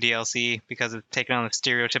for the new DLC, because it's taking on the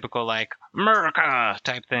stereotypical like America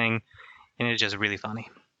type thing, and it's just really funny.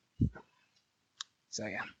 So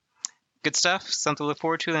yeah, good stuff. Something to look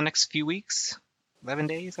forward to in the next few weeks. 11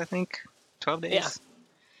 days, I think. 12 days.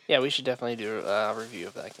 Yeah, we should definitely do a review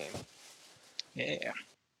of that game. Yeah,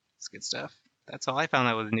 it's good stuff. That's all I found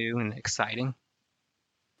that was new and exciting.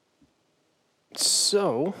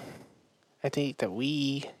 So, I think that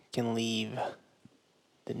we can leave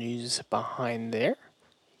the news behind there.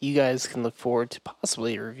 You guys can look forward to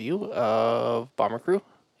possibly a review of Bomber Crew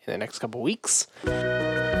in the next couple weeks.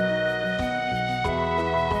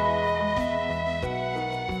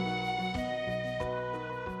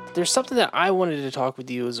 There's something that I wanted to talk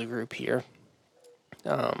with you as a group here.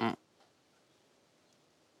 Over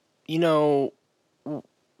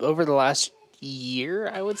the last year,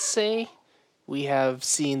 I would say, we have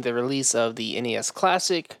seen the release of the NES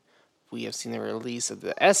Classic. We have seen the release of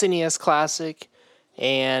the SNES Classic.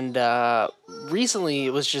 And recently,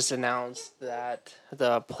 it was just announced that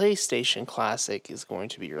the PlayStation Classic is going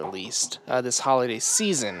to be released this holiday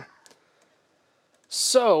season.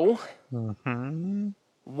 So, Mm-hmm.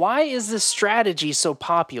 why is this strategy so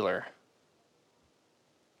popular?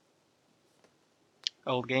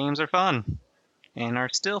 Old games are fun, and are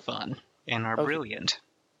still fun, and are brilliant.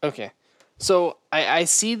 Okay. So, I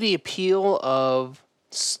see the appeal of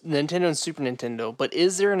Nintendo and Super Nintendo, but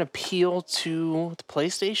is there an appeal to the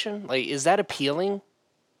PlayStation? Like, is that appealing?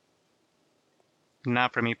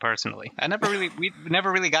 Not for me personally. We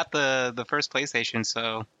never really got the first PlayStation,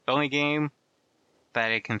 so the only game that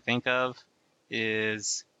I can think of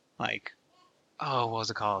is like, what was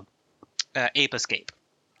it called? Ape Escape.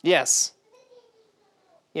 Yes.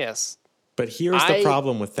 Yes. But here's the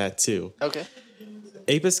problem with that too. Okay.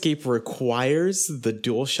 Ape Escape requires the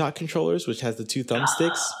DualShock controllers, which has the 2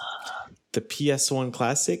 thumbsticks. The PS1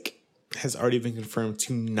 Classic has already been confirmed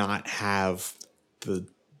to not have the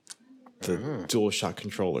DualShock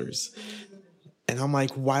controllers. And I'm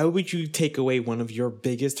like, why would you take away one of your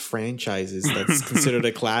biggest franchises that's considered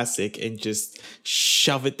a classic and just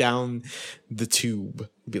shove it down the tube?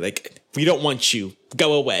 Be like, we don't want you.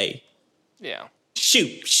 Go away. Yeah.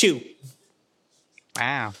 Shoot.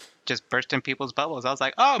 Wow. Just burst in people's bubbles. I was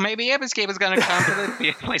like, oh, maybe Ape Escape is going to come to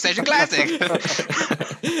the PlayStation Classic.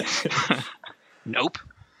 Nope.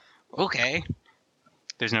 Okay.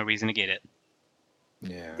 There's no reason to get it.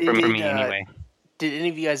 Yeah. For me, anyway. Did any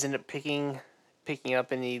of you guys end up picking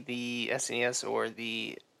up any of the SNES or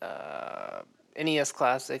the NES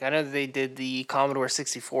Classic? I know that they did the Commodore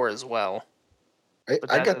 64 as well.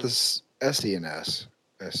 I got this SNES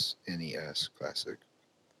Classic.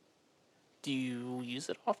 Do you use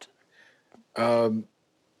it often?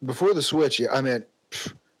 Before the Switch, yeah,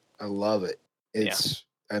 I love it.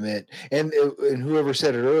 And whoever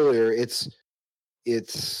said it earlier,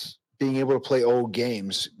 it's being able to play old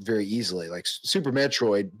games very easily, like Super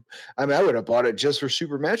Metroid. I would have bought it just for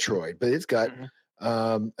Super Metroid, but it's got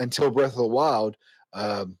Until Breath of the Wild.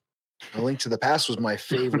 A Link to the Past was my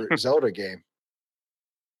favorite Zelda game.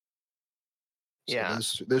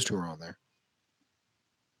 So those two are on there.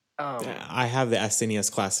 I have the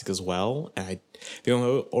SNES Classic as well, and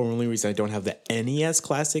the only reason I don't have the NES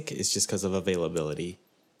Classic is just because of availability.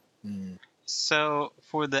 So,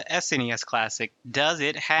 for the SNES Classic, does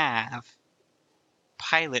it have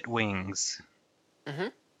Pilot Wings? Mm-hmm.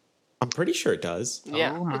 I'm pretty sure it does.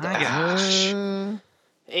 Yeah. Oh my gosh.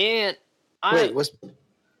 And wait, was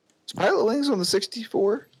Pilot Wings on the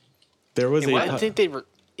 64? There was I think they were.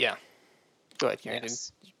 Yeah. Go ahead, Karen.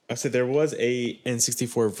 Yes. I said there was a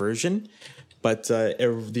N64 version, but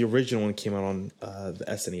the original one came out on the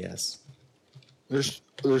SNES. There's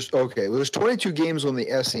 22 games on the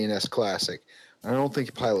SNES Classic. I don't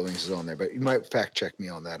think Pilot Wings is on there, but you might fact check me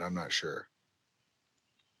on that. I'm not sure.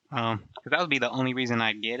 Because that would be the only reason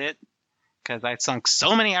I get it. Because I sunk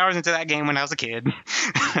so many hours into that game when I was a kid.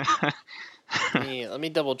 Let me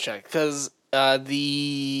double check, because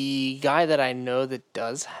the guy that I know that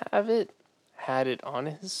does have it had it on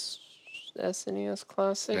his SNES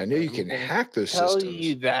Classic. I know you can hack those tell systems.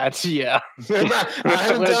 You that, yeah. I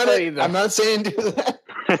haven't done it. I'm not saying do that.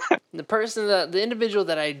 The individual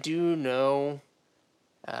that I do know,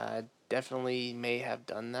 definitely may have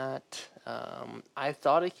done that. I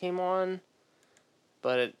thought it came on,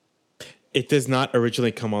 but it does not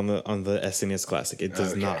originally come on the SNES Classic. It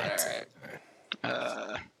does not.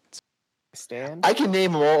 Stand? I can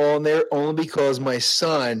name them all on there only because my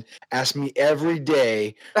son asked me every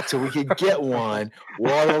day so we could get one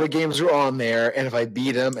while all the games are on there, and if I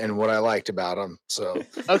beat them and what I liked about them. So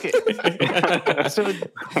okay. So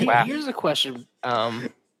here's a question,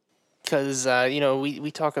 because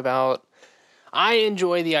we talk about. I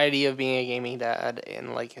enjoy the idea of being a gaming dad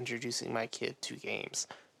and like introducing my kid to games.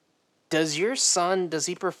 Does your son, does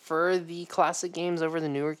he prefer the classic games over the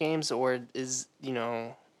newer games, or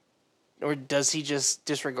or does he just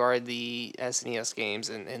disregard the SNES games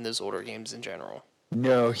and those older games in general?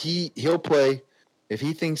 No, he'll play if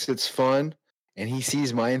he thinks it's fun and he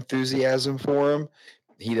sees my enthusiasm for him.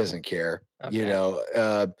 He doesn't care.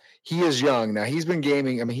 Okay. He is young now. He's been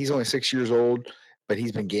gaming. He's only 6 years old, but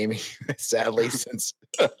he's been gaming sadly since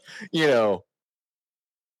 2.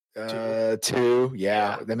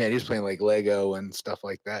 Yeah. He's playing like Lego and stuff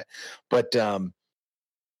like that. But so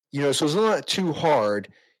it's not too hard.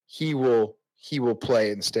 He will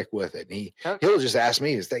play and stick with it. And he'll just ask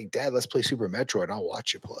me, Dad, let's play Super Metroid, and I'll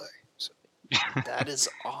watch you play. So. That is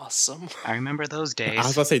awesome. I remember those days. I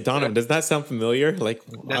was about to say, Donovan, does that sound familiar? Like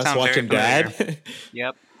that us watching Dad?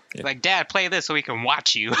 Yep. Like, Dad, play this so we can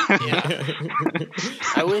watch you.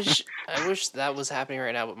 I wish that was happening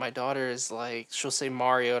right now, but my daughter is like, she'll say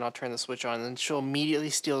Mario and I'll turn the Switch on and then she'll immediately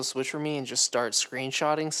steal the Switch from me and just start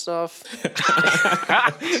screenshotting stuff.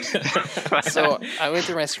 So I went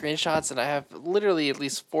through my screenshots and I have literally at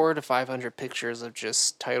least 400 to 500 pictures of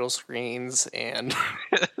just title screens and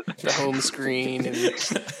the home screen, and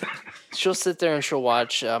she'll sit there and she'll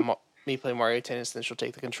watch me play Mario Tennis, then she'll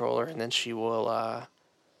take the controller and then she'll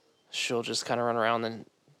just kind of run around and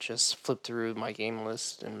just flip through my game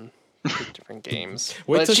list and pick different games.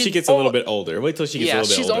 Wait till she gets a little bit older. Yeah,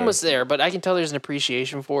 she's almost there, but I can tell there's an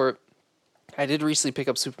appreciation for it. I did recently pick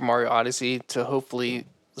up Super Mario Odyssey to hopefully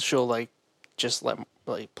she'll just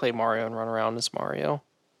play Mario and run around as Mario.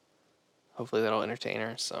 Hopefully that'll entertain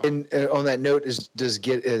her. So. And on that note,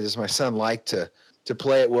 does my son like to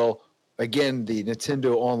play it? Well, again, the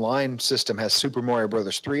Nintendo Online system has Super Mario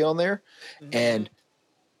Brothers 3 on there, and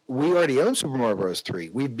we already own Super Mario Bros. 3.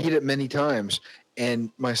 We beat it many times, and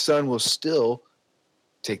my son will still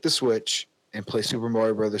take the Switch and play Super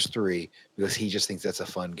Mario Brothers 3 because he just thinks that's a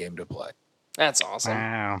fun game to play. That's awesome.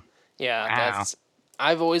 Wow. Yeah,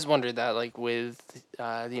 I've always wondered that, like with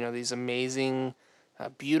these amazing,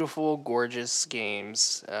 beautiful, gorgeous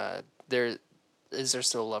games. There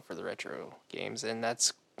still love for the retro games, and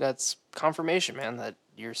that's confirmation, man, that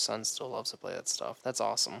your son still loves to play that stuff. That's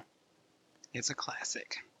awesome. It's a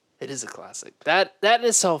classic. It is a classic. That in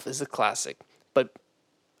itself is a classic. But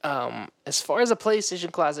as far as a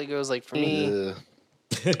PlayStation classic goes, like for me,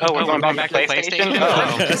 we're going back to PlayStation.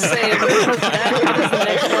 I'm just saying,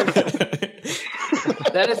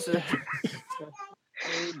 that is the next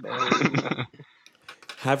one.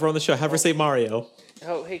 Have her on the show. Have her say Mario.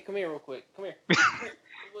 Oh, hey, come here real quick. Come here.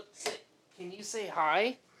 Can you say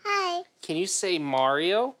hi? Hi. Can you say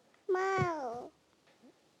Mario? Mario.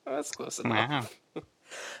 Oh, that's close enough. Wow.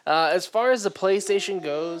 As far as the PlayStation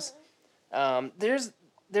goes, there's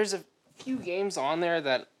a few games on there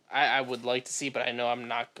that I would like to see, but I know I'm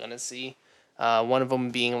not gonna see. One of them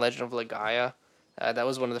being Legend of Legaia. That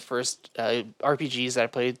was one of the first RPGs that I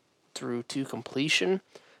played through to completion,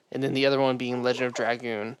 and then the other one being Legend of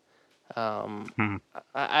Dragoon.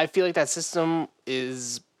 I feel like that system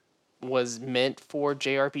was meant for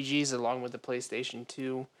JRPGs along with the PlayStation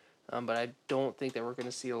 2. But I don't think that we're going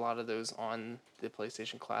to see a lot of those on the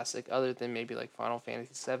PlayStation Classic, other than maybe like Final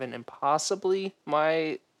Fantasy VII and possibly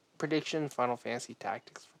my prediction, Final Fantasy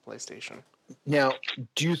Tactics for PlayStation. Now,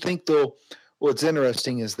 do you think though? What's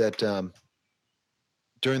interesting is that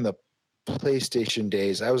during the PlayStation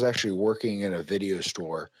days, I was actually working in a video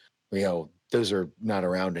store. Those are not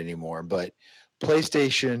around anymore, but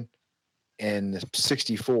PlayStation and the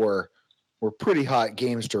 64 were pretty hot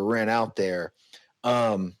games to rent out there.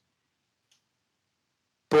 But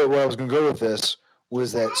where I was going to go with this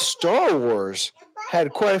was that Star Wars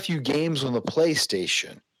had quite a few games on the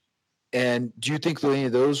PlayStation. And do you think that any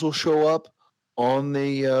of those will show up on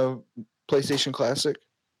the PlayStation Classic?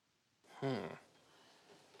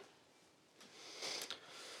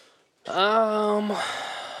 That's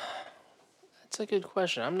a good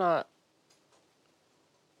question. I'm not.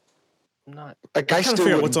 Like, I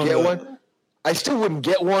still wouldn't get one. I still wouldn't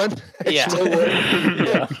get one. Yeah.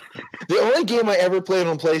 The only game I ever played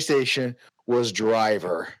on PlayStation was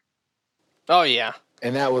Driver. Oh, yeah.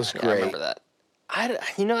 And that was great. I remember that.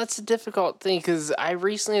 It's a difficult thing because I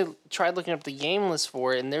recently tried looking up the game list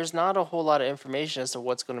for it, and there's not a whole lot of information as to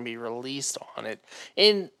what's going to be released on it.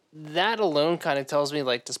 And that alone kind of tells me,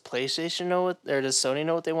 like, does PlayStation know it, or does Sony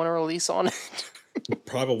know what they want to release on it?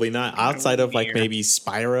 Probably not. Outside of like maybe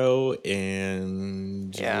Spyro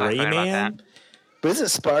and Rayman. But isn't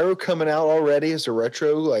Spyro coming out already as a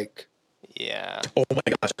retro? Like, yeah. Oh my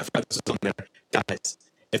gosh, I forgot this was on there, guys.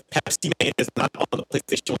 If Pepsi Man is not on the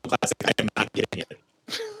PlayStation 1 Classic, I am not getting it.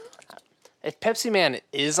 If Pepsi Man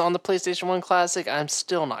is on the PlayStation 1 Classic, I'm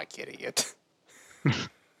still not getting it.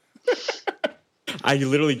 I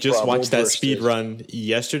literally just watched that speed run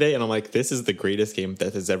yesterday, and I'm like, this is the greatest game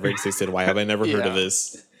that has ever existed. Why have I never heard of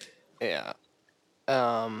this? Yeah.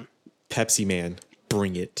 Pepsi Man,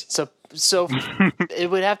 bring it. So it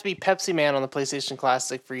would have to be Pepsi Man on the PlayStation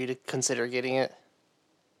Classic for you to consider getting it.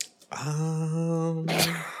 I'm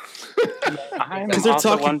they're also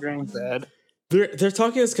talking, wondering that they're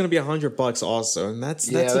talking it's going to be $100 also, and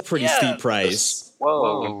that's a pretty steep price.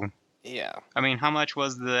 Whoa. Yeah. I mean, how much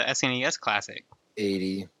was the SNES Classic?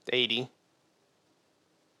 80.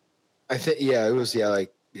 I think it was it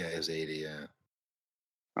was 80, yeah.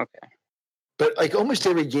 Okay. But like almost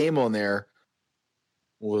every game on there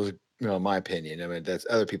was, in my opinion. I mean, that's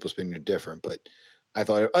other people's opinion are different, but I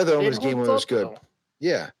thought almost game one was good.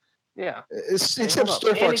 Yeah. Yeah. Except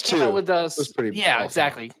Star Fox 2 was pretty awful.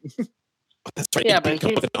 Exactly. That's right. Yeah, it but did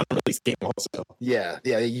come with an unreleased game also. Yeah,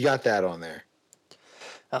 you got that on there.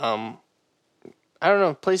 I don't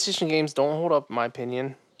know. PlayStation games don't hold up, in my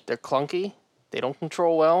opinion. They're clunky. They don't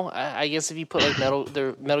control well. I guess if you put like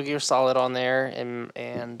Metal Gear Solid on there and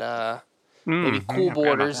maybe Cool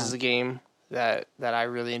Borders is a game that I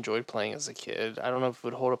really enjoyed playing as a kid. I don't know if it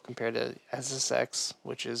would hold up compared to SSX,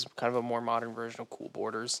 which is kind of a more modern version of Cool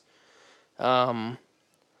Borders. There's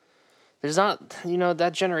not,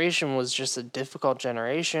 that generation was just a difficult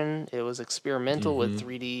generation. It was experimental with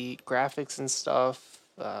 3D graphics and stuff.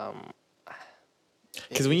 Because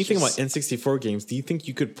when you think about N64 games, do you think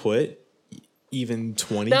you could put even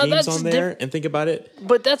 20 games on there and think about it?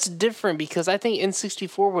 But that's different because I think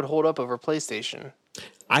N64 would hold up over PlayStation.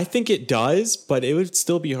 I think it does, but it would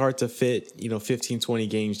still be hard to fit, 15, 20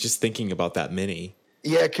 games just thinking about that many.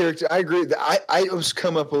 Yeah, character. I agree. I was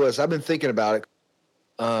come up with this. I've been thinking about it.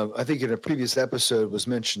 I think in a previous episode was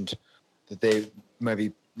mentioned that they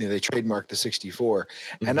maybe they trademarked the 64,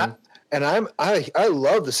 and I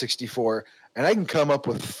love the 64, and I can come up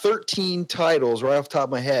with 13 titles right off the top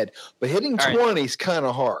of my head, but hitting 20 is kind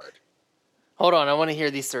of hard. Hold on, I want to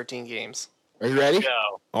hear these 13 games. Are you ready?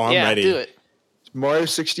 Oh, I'm ready. Do it. Mario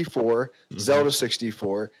 64, Zelda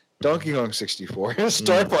 64, Donkey Kong 64,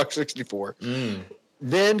 Star Fox 64.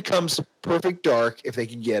 Then comes Perfect Dark, if they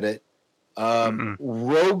could get it.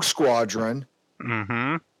 Rogue Squadron.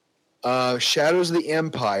 Shadows of the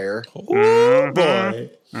Empire. Oh, boy.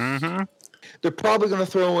 They're probably going to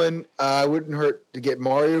throw in, wouldn't hurt to get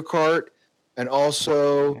Mario Kart and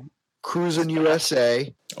also Cruisin'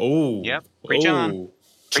 USA. Oh. Yep. Preach on.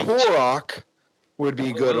 Turok would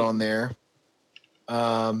be good on there.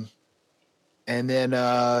 And then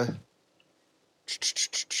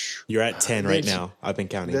you're at 10 right now. I've been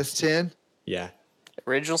counting. That's 10? Yeah.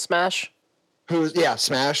 Original Smash?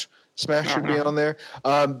 Smash. Smash should be on there.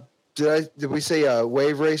 Did we say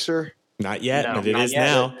Wave Racer? Not yet, No, but it not is yet.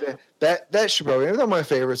 now. That should probably be one of my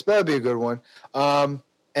favorites, but that'd be a good one.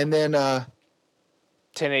 And then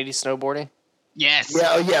 1080 snowboarding? Yes.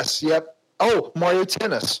 Yeah, yes, yep. Oh, Mario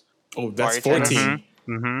Tennis. Oh, that's Mario 14.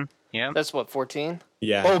 Tennis. Yeah. That's what, 14?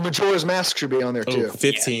 Yeah. Oh, Majora's Mask should be on there too.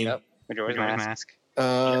 15. Yep. Majora's Mask.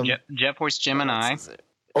 Um, Jet Force Gemini.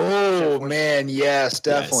 Oh man, yes,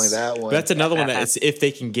 definitely Yes. that one. That's another one that is if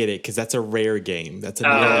they can get it, because that's a rare game. That's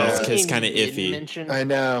another one that's kind of iffy. I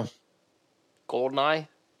know. GoldenEye?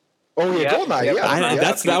 Oh yeah, GoldenEye.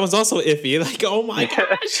 Yeah, that one's also iffy. Like, oh my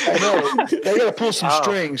gosh. I know. They gotta pull some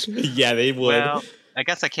strings. Yeah, they would. Well, I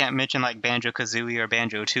guess I can't mention like Banjo Kazooie or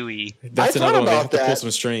Banjo Tooie. That's another one. They have to pull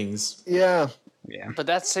some strings. Yeah. Yeah. But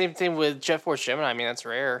that's the same thing with Jet Force Gemini. I mean, that's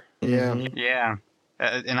rare. Yeah. Yeah.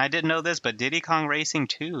 And I didn't know this, but Diddy Kong Racing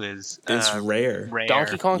 2 is rare.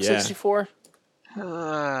 Donkey Kong 64?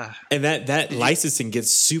 And that licensing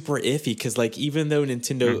gets super iffy because, like, even though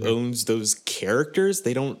Nintendo owns those characters,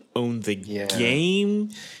 they don't own the game.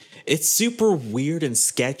 It's super weird and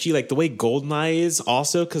sketchy, like the way GoldenEye is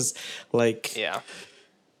also, because, like,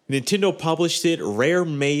 Nintendo published it, Rare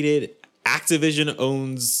made it, Activision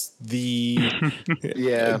owns the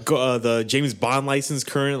the James Bond license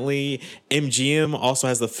currently. MGM also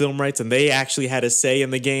has the film rights, and they actually had a say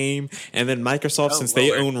in the game. And then Microsoft, since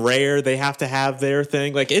they own Rare, they have to have their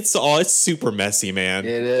thing. Like it's super messy, man.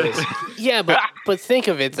 It is. Yeah, but think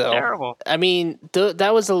of it though. Terrible. I mean,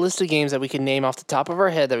 that was a list of games that we could name off the top of our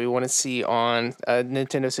head that we want to see on a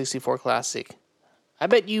Nintendo 64 Classic. I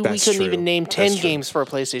bet we couldn't even name 10 games for a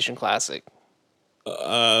PlayStation Classic.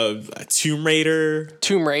 Tomb Raider,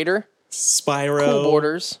 Spyro, Cool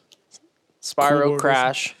Borders, Spyro,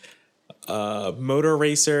 Crash, Motor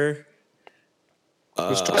Racer.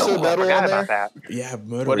 Was Twisted Metal on there? Yeah,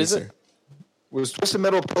 Motor What Racer. is it? Was Twisted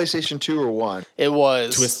Metal PlayStation 2 or 1? It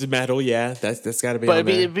was Twisted Metal, yeah, that's got to be but on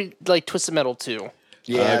there. it'd be like Twisted Metal 2.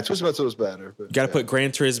 Yeah, Twisted Metal was better. Got to put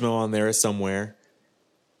Gran Turismo on there somewhere.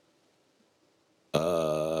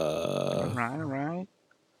 Right.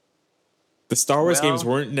 The Star Wars games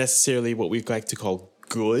weren't necessarily what we like to call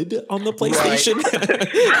good on the PlayStation.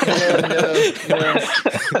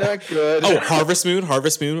 Not good. Oh, Harvest Moon.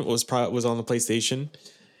 Harvest Moon was on the PlayStation.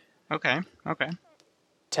 Okay.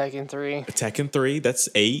 Tekken 3. Tekken 3, that's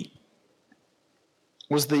 8.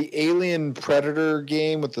 Was the Alien Predator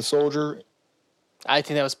game with the soldier? I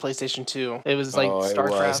think that was PlayStation 2. It was like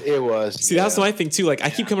StarCraft. It was. See, that's my thing too. Like, I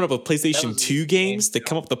keep coming up with PlayStation 2 games. To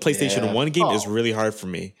come up with the PlayStation 1 game is really hard for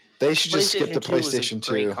me. They should just skip the PlayStation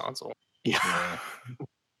 2. Great console. Yeah.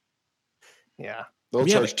 Yeah. They'll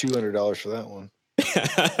charge $200 for that one.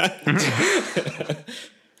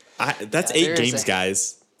 That's 8 games,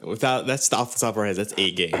 guys. That's off the top of our heads. That's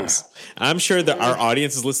 8 games. I'm sure that our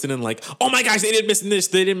audience is listening like, oh my gosh, they didn't mention this,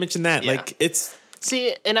 they didn't mention that. Yeah. Like it's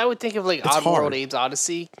See, and I would think of like It's Oddworld hard. Abe's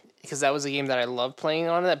Odyssey because that was a game that I loved playing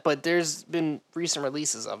on that. But there's been recent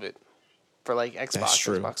releases of it for like Xbox,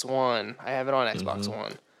 true. Xbox One. I have it on Xbox Mhm.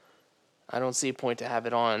 One. I don't see a point to have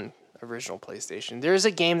it on original PlayStation. There's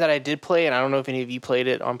a game that I did play, and I don't know if any of you played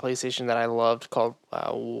it on PlayStation that I loved called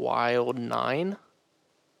Wild 9.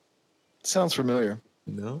 Sounds familiar.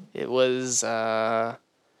 No. It was I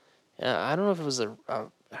don't know if it was I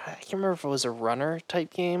can't remember if it was a runner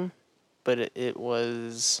type game, but it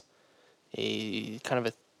was a kind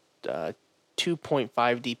of a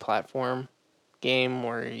 2.5D platform game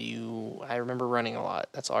where I remember running a lot.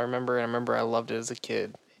 That's all I remember, and I remember I loved it as a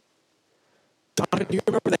kid. Donovan, do you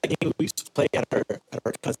remember that game we used to play at our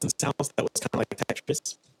cousin's house that was kind of like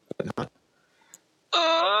Tetris, but not?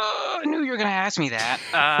 I knew you were gonna ask me that.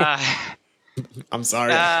 I'm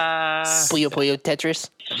sorry. Puyo Puyo Tetris.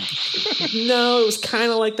 No, it was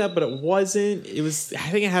kind of like that, but it wasn't. It was. I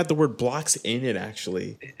think it had the word blocks in it.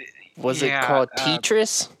 Actually, Was it called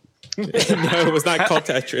Tetris? no, it was not called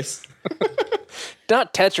Tetris.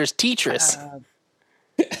 Not Tetris, Tetris.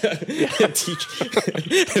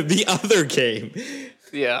 The other game.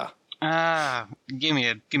 Yeah. Give me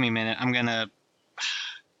a minute. I'm gonna,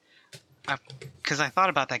 because I thought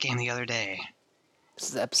about that game the other day. This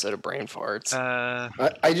is an episode of Brain Farts.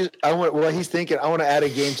 I want what he's thinking. I want to add a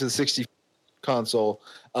game to the 60 console.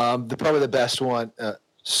 Probably the best one,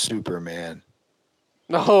 Superman.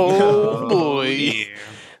 Oh boy,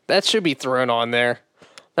 that should be thrown on there.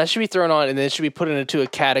 That should be thrown on, and then it should be put into a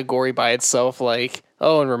category by itself. Like,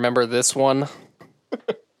 oh, and remember this one.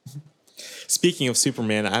 Speaking of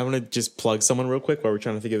Superman, I want to just plug someone real quick while we're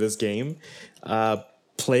trying to think of this game.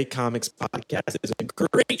 Play Comics Podcast is a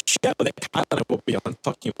great show that Kyle and I will be on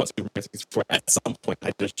talking about Superman 64 at some point.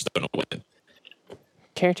 I just don't know when.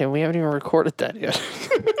 Carrington, we haven't even recorded that yet.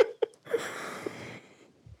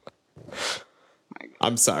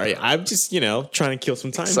 I'm sorry. I'm just, trying to kill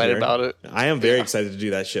some time. Excited here. about it. I am very excited to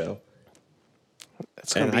do that show.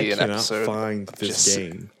 It's going to And be I an cannot episode. find this just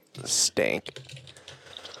game. Stank.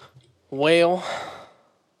 Well,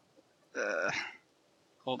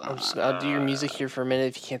 Hold on. I'll do your music here for a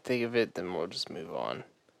minute. If you can't think of it, then we'll just move on.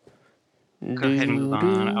 Go ahead and move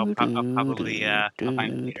on. I'll probably I'll find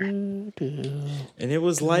it later. And it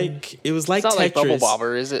was like It's Tetris. not like Bubble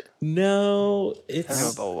Bobber, is it? No, I don't know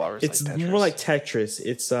if Bubble Bobber's it's like Tetris. more like Tetris.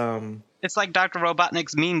 It's It's like Dr.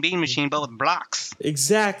 Robotnik's Mean Bean Machine, but with blocks.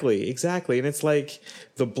 exactly, and it's like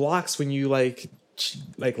the blocks when you like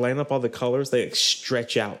line up all the colors, they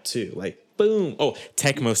stretch out too. Like boom. Oh,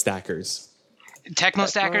 Tecmo Stackers. Tecmo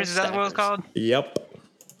Stackers, is that what it's called? Yep.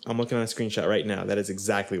 I'm looking at a screenshot right now. That is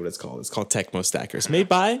exactly what it's called. It's called Tecmo Stackers, made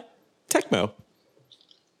by Tecmo.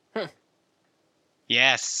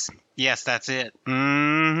 Yes, that's it.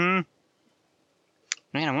 Mm-hmm.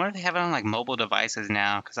 Man, I wonder if they have it on like mobile devices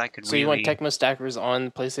now, because I could. So really... you want Tecmo Stackers on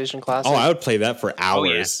PlayStation Classic? Oh, I would play that for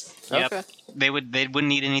hours. Oh, yeah. Yep. Okay. They wouldn't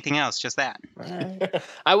need anything else, just that.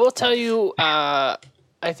 I will tell you, I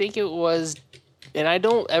think it was, and I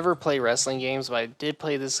don't ever play wrestling games, but I did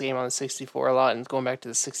play this game on the 64 a lot, and going back to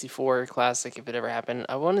the 64 Classic, if it ever happened,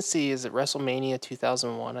 I want to see, is it WrestleMania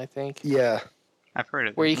 2001, I think? Yeah. I've heard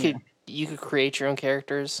it. Where you could create your own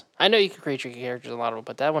characters. I know you could create your characters in a lot of them,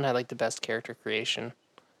 but that one had like the best character creation.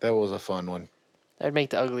 That was a fun one. I'd make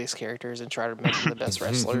the ugliest characters and try to make them the best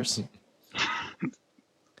wrestlers.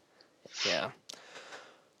 Yeah.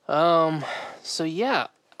 So yeah,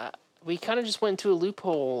 we kind of just went into a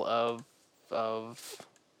loophole of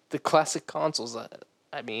the classic consoles.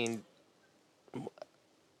 I mean,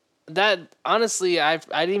 that honestly, I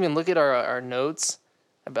didn't even look at our notes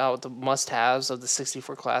about the must-haves of the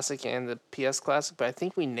 64 Classic and the PS Classic, but I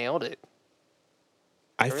think we nailed it.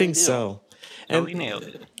 I think so. And we nailed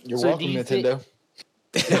it. You're So welcome, do you Nintendo.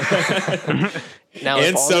 Now, And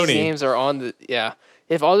if all Sony. those games are on the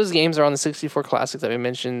if all those games are on the 64 Classic that we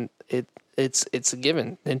mentioned, it's a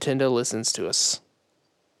given. Nintendo listens to us.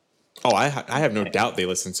 Oh, I have no doubt they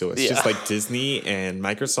listen to us. Yeah. Just like Disney and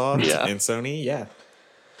Microsoft and Sony. Yeah.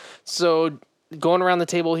 So going around the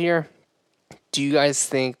table here, do you guys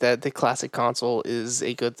think that the classic console is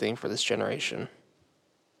a good thing for this generation?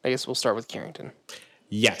 I guess we'll start with Carrington.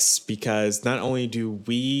 Yes, because not only do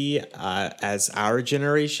we, as our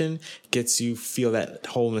generation, get to feel that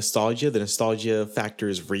whole nostalgia, the nostalgia factor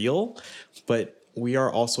is real, but we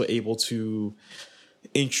are also able to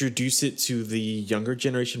introduce it to the younger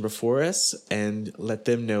generation before us and let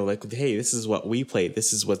them know, like, hey, this is what we played,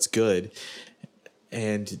 this is what's good.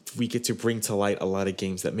 And we get to bring to light a lot of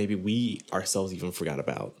games that maybe we ourselves even forgot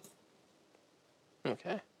about.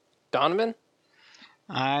 Okay. Donovan?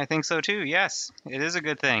 I think so too. Yes, it is a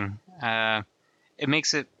good thing. It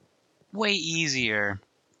makes it way easier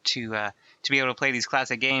to be able to play these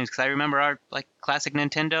classic games. Because I remember our classic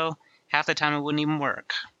Nintendo. Half the time it wouldn't even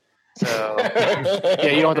work. So Yeah,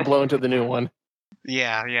 you don't have to blow into the new one.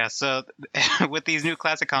 yeah. So with these new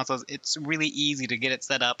classic consoles, it's really easy to get it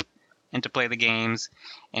set up and to play the games.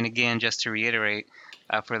 And again, just to reiterate,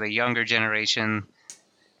 for the younger generation,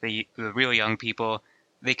 the real young people,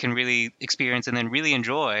 they can really experience and then really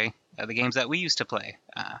enjoy the games that we used to play.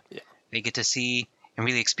 They get to see and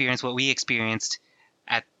really experience what we experienced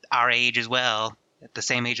at our age as well, at the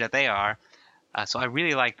same age that they are. So I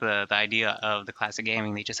really like the idea of the classic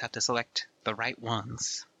gaming. They just have to select the right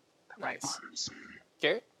ones. The right ones.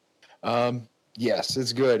 Garrett? Yes,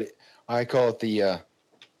 it's good. I call it the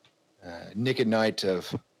Nick at Night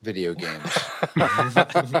of video games.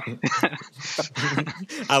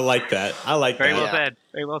 I like that. I like Very that. well said.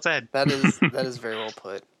 Very well said. That is very well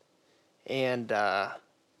put. And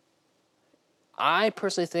I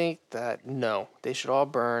personally think that no, they should all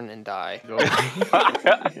burn and die.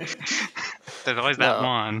 There's always that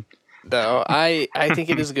one. No, I think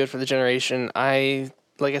it is good for the generation.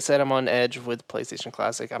 Like I said, I'm on edge with PlayStation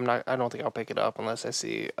Classic. I don't think I'll pick it up unless I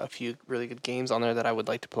see a few really good games on there that I would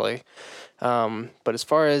like to play. But as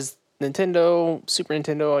far as Nintendo, Super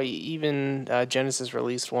Nintendo, even Genesis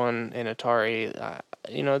released one, and Atari,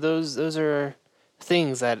 those are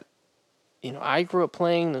things that I grew up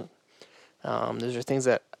playing. Those are things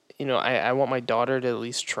that I want my daughter to at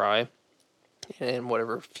least try. And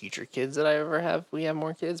whatever future kids that I ever have, we have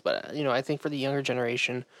more kids. But I think for the younger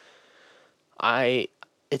generation,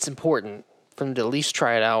 it's important for them to at least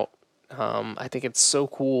try it out. I think it's so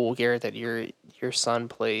cool, Garrett, that your son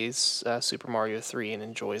plays Super Mario 3 and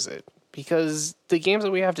enjoys it. Because the games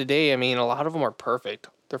that we have today, a lot of them are perfect.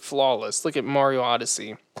 They're flawless. Look at Mario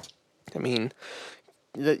Odyssey. You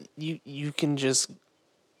can just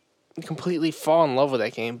completely fall in love with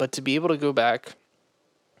that game. But to be able to go back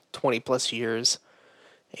 20 plus years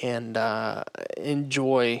and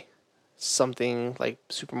enjoy something like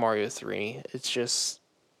Super Mario 3,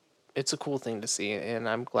 it's a cool thing to see, and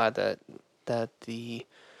I'm glad that the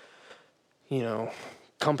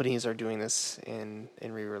companies are doing this and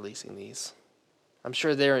re-releasing these. I'm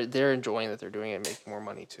sure they're enjoying that they're doing it and making more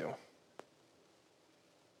money too.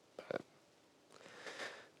 But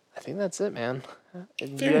I think that's it, man.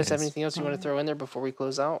 Do you guys have anything else you want to throw in there before we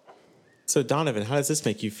close out? So Donovan, how does this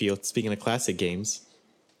make you feel? Speaking of classic games,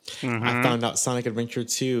 I found out Sonic Adventure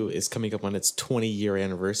 2 is coming up on its 20-year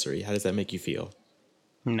anniversary. How does that make you feel?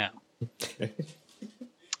 No.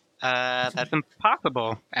 That's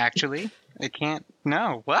impossible, actually. It can't.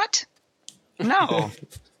 No. What? No.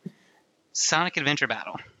 Sonic Adventure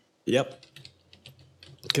Battle. Yep.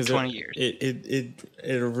 Because 20 years. It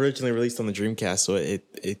originally released on the Dreamcast, so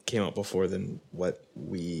it came out before than what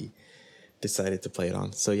we decided to play it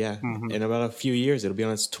on. So yeah, in about a few years, it'll be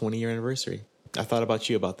on its 20-year anniversary. I thought about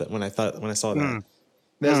you about that when I saw that.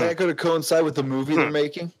 Now, is that going to coincide with the movie they're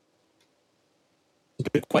making?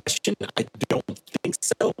 Good question. I don't think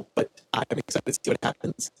so, but I'm excited to see what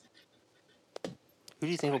happens. Who do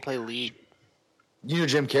you think will play lead?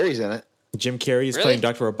 Jim Carrey's in it. Jim Carrey is playing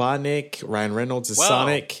Dr. Robotnik. Ryan Reynolds is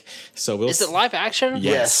Sonic. So is it live action?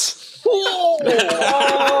 Yes.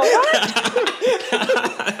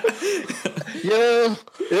 Yeah.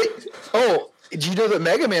 Did you know that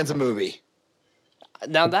Mega Man's a movie?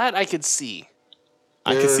 Now that I could see.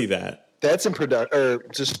 I could see that. That's in production, or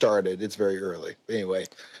just started. It's very early. Anyway,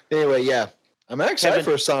 yeah. I'm not excited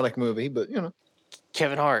for a Sonic movie, but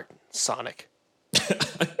Kevin Hart, Sonic.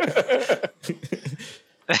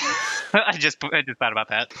 I just thought about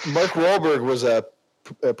that. Mark Wahlberg was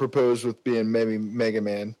proposed with being maybe Mega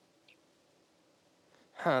Man.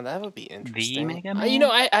 Huh, that would be interesting. The Mega Man?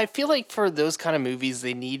 I feel like for those kind of movies,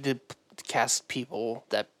 they need to cast people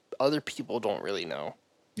that other people don't really know.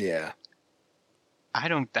 Yeah. I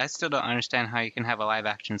still don't understand how you can have a live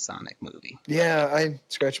action Sonic movie. Yeah, I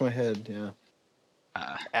scratch my head. Yeah.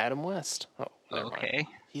 Adam West. Oh, okay. Mind.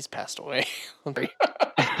 He's passed away. I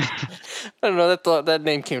don't know. That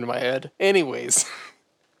name came to my head. Anyways.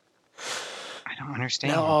 I don't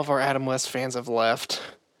understand. Now all of our Adam West fans have left.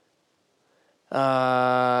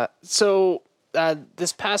 So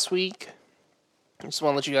this past week, I just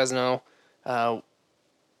want to let you guys know,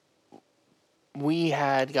 we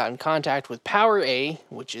had gotten contact with PowerA,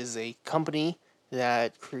 which is a company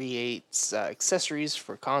that creates accessories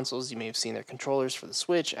for consoles. You may have seen their controllers for the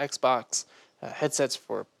Switch, Xbox, headsets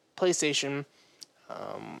for PlayStation,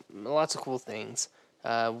 lots of cool things.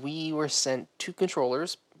 We were sent 2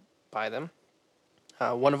 controllers by them.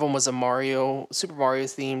 One of them was a Super Mario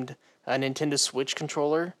themed Nintendo Switch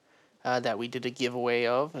controller that we did a giveaway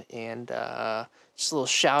of. And just a little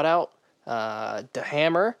shout out, to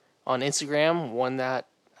Hammer on Instagram won that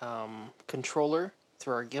controller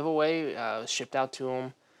through our giveaway. Shipped out to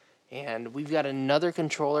him. And we've got another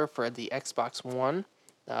controller for the Xbox One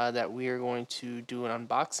that we are going to do an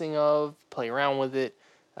unboxing of, play around with it,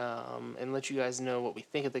 and let you guys know what we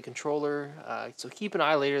think of the controller. So keep an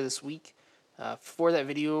eye later this week for that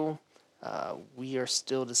video. We are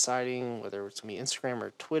still deciding whether it's going to be Instagram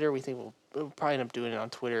or Twitter. We think we'll probably end up doing it on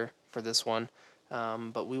Twitter for this one.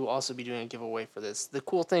 But we will also be doing a giveaway for this. The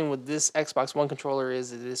cool thing with this Xbox One controller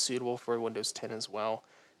is it is suitable for Windows 10 as well.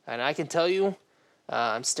 And I can tell you,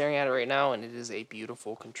 I'm staring at it right now, and it is a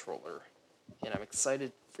beautiful controller. And I'm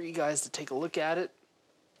excited for you guys to take a look at it.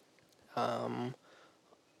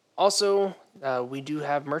 Also, we do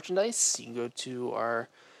have merchandise. You can go to our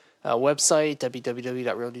website,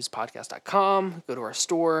 www.realdudspodcast.com. Go to our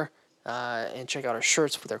store and check out our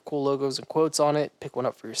shirts with our cool logos and quotes on it. Pick one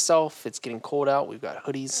up for yourself. It's getting cold out. We've got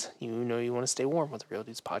hoodies. You know you want to stay warm with a Real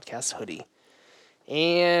Dudes Podcast hoodie.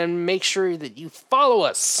 And make sure that you follow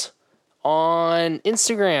us on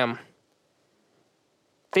Instagram,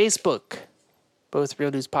 Facebook, both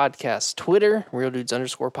Real Dudes Podcast, Twitter,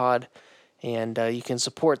 RealDudes_pod, and you can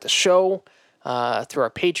support the show through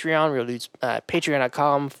our Patreon, Real Dudes,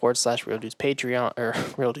 patreon.com/Real Dudes Patreon, or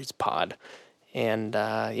Real Dudes Pod. And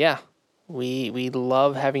yeah, we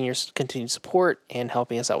love having your continued support and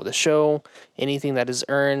helping us out with the show. Anything that is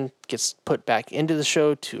earned gets put back into the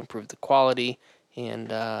show to improve the quality,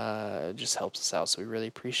 and it just helps us out. So we really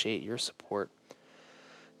appreciate your support.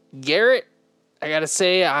 Garrett, I gotta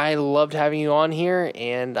say, I loved having you on here,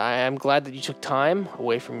 and I am glad that you took time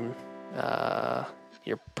away from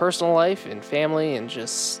your personal life and family, and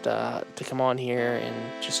just to come on here and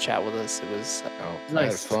just chat with us. It was I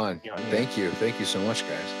nice. had fun. Thank you so much,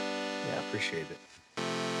 guys. Yeah, appreciate it.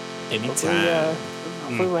 Anytime.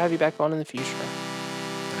 Hopefully we'll have you back on in the future.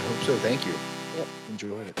 I hope so. Thank you. Yep.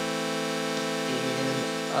 Enjoyed it.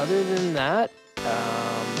 And other than that,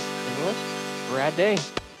 rad day.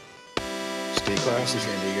 Stay classy,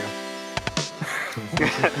 San Diego.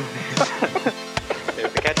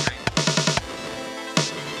 There's the catchphrase.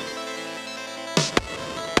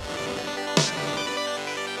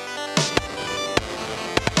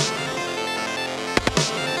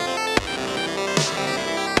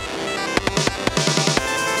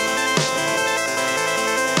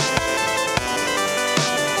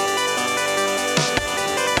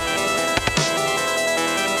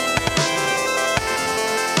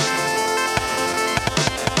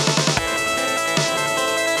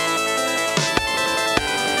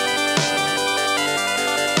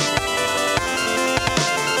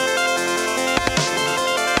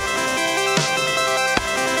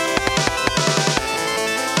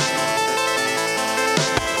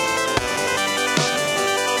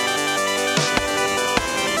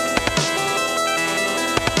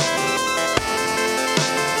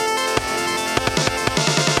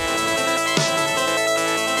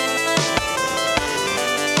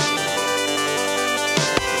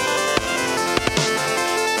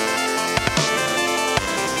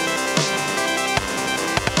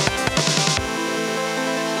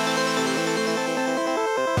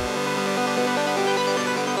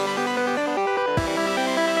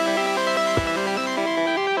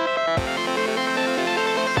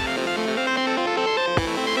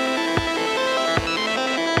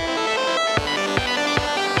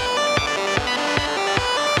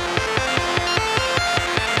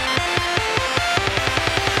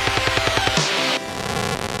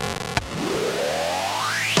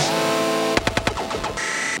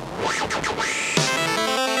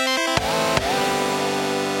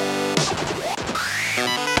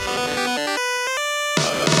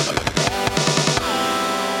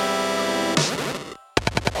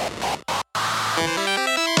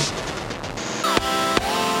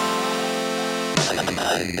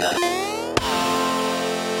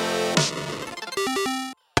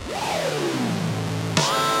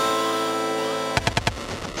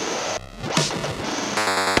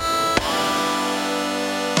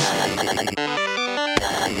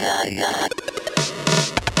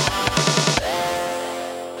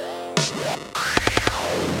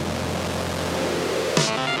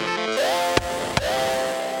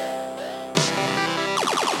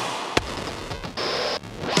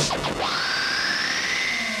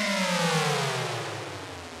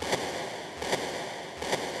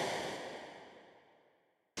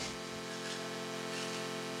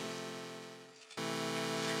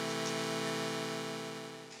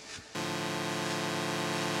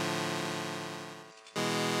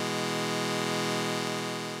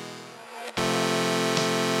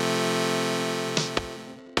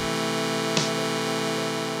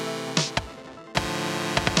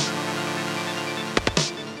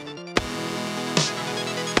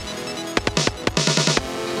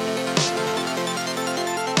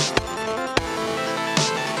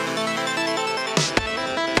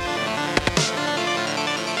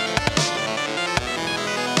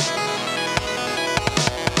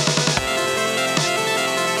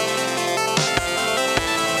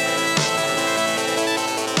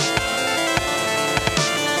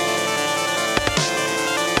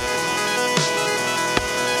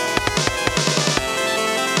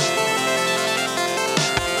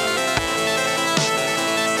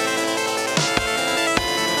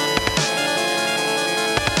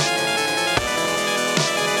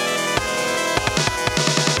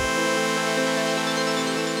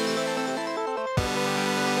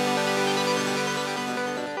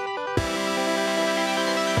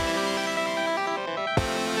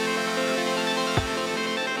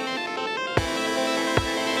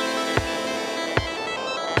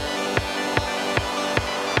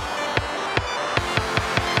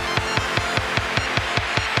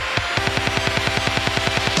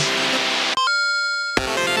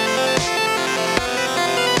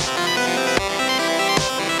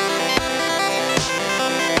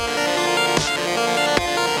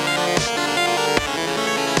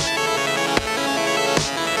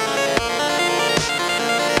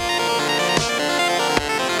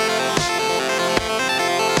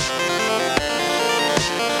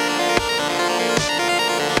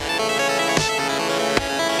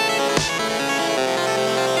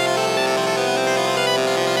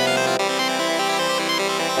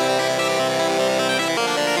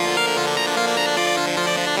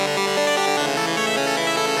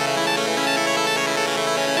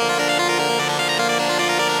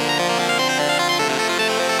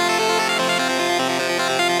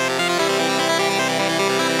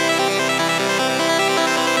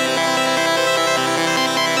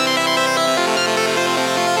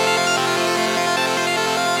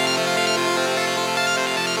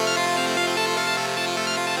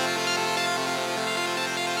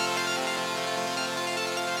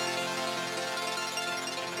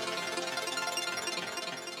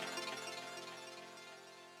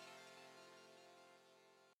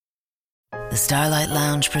 The Starlight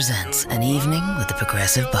Lounge presents An Evening with the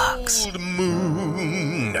Progressive Box.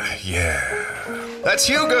 Moon, yeah. That's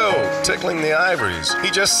Hugo, tickling the ivories.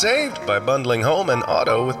 He just saved by bundling home and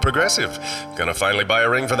auto with Progressive. Gonna finally buy a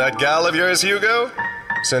ring for that gal of yours, Hugo?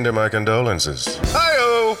 Send her my condolences.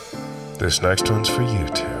 Hi-oh! This next one's for you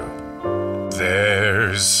two.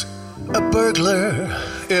 There's a burglar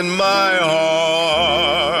in my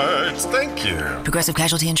heart. Thank you. Progressive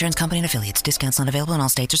Casualty Insurance Company and Affiliates. Discounts not available in all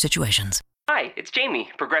states or situations. Hi, it's Jamie,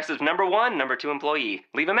 Progressive's number 1, number 2 employee.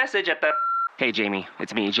 Leave a message at the... Hey, Jamie,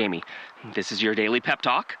 it's me, Jamie. This is your daily pep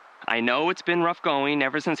talk. I know it's been rough going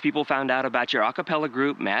ever since people found out about your a cappella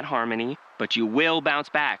group, Mad Harmony, but you will bounce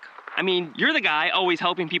back. I mean, you're the guy always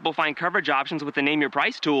helping people find coverage options with the Name Your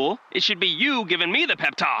Price tool. It should be you giving me the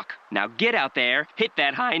pep talk. Now get out there, hit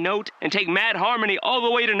that high note, and take Mad Harmony all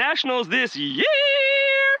the way to nationals this year!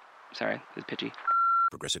 Sorry, it's pitchy.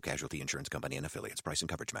 Progressive Casualty Insurance Company and Affiliates. Price and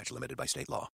coverage match limited by state law.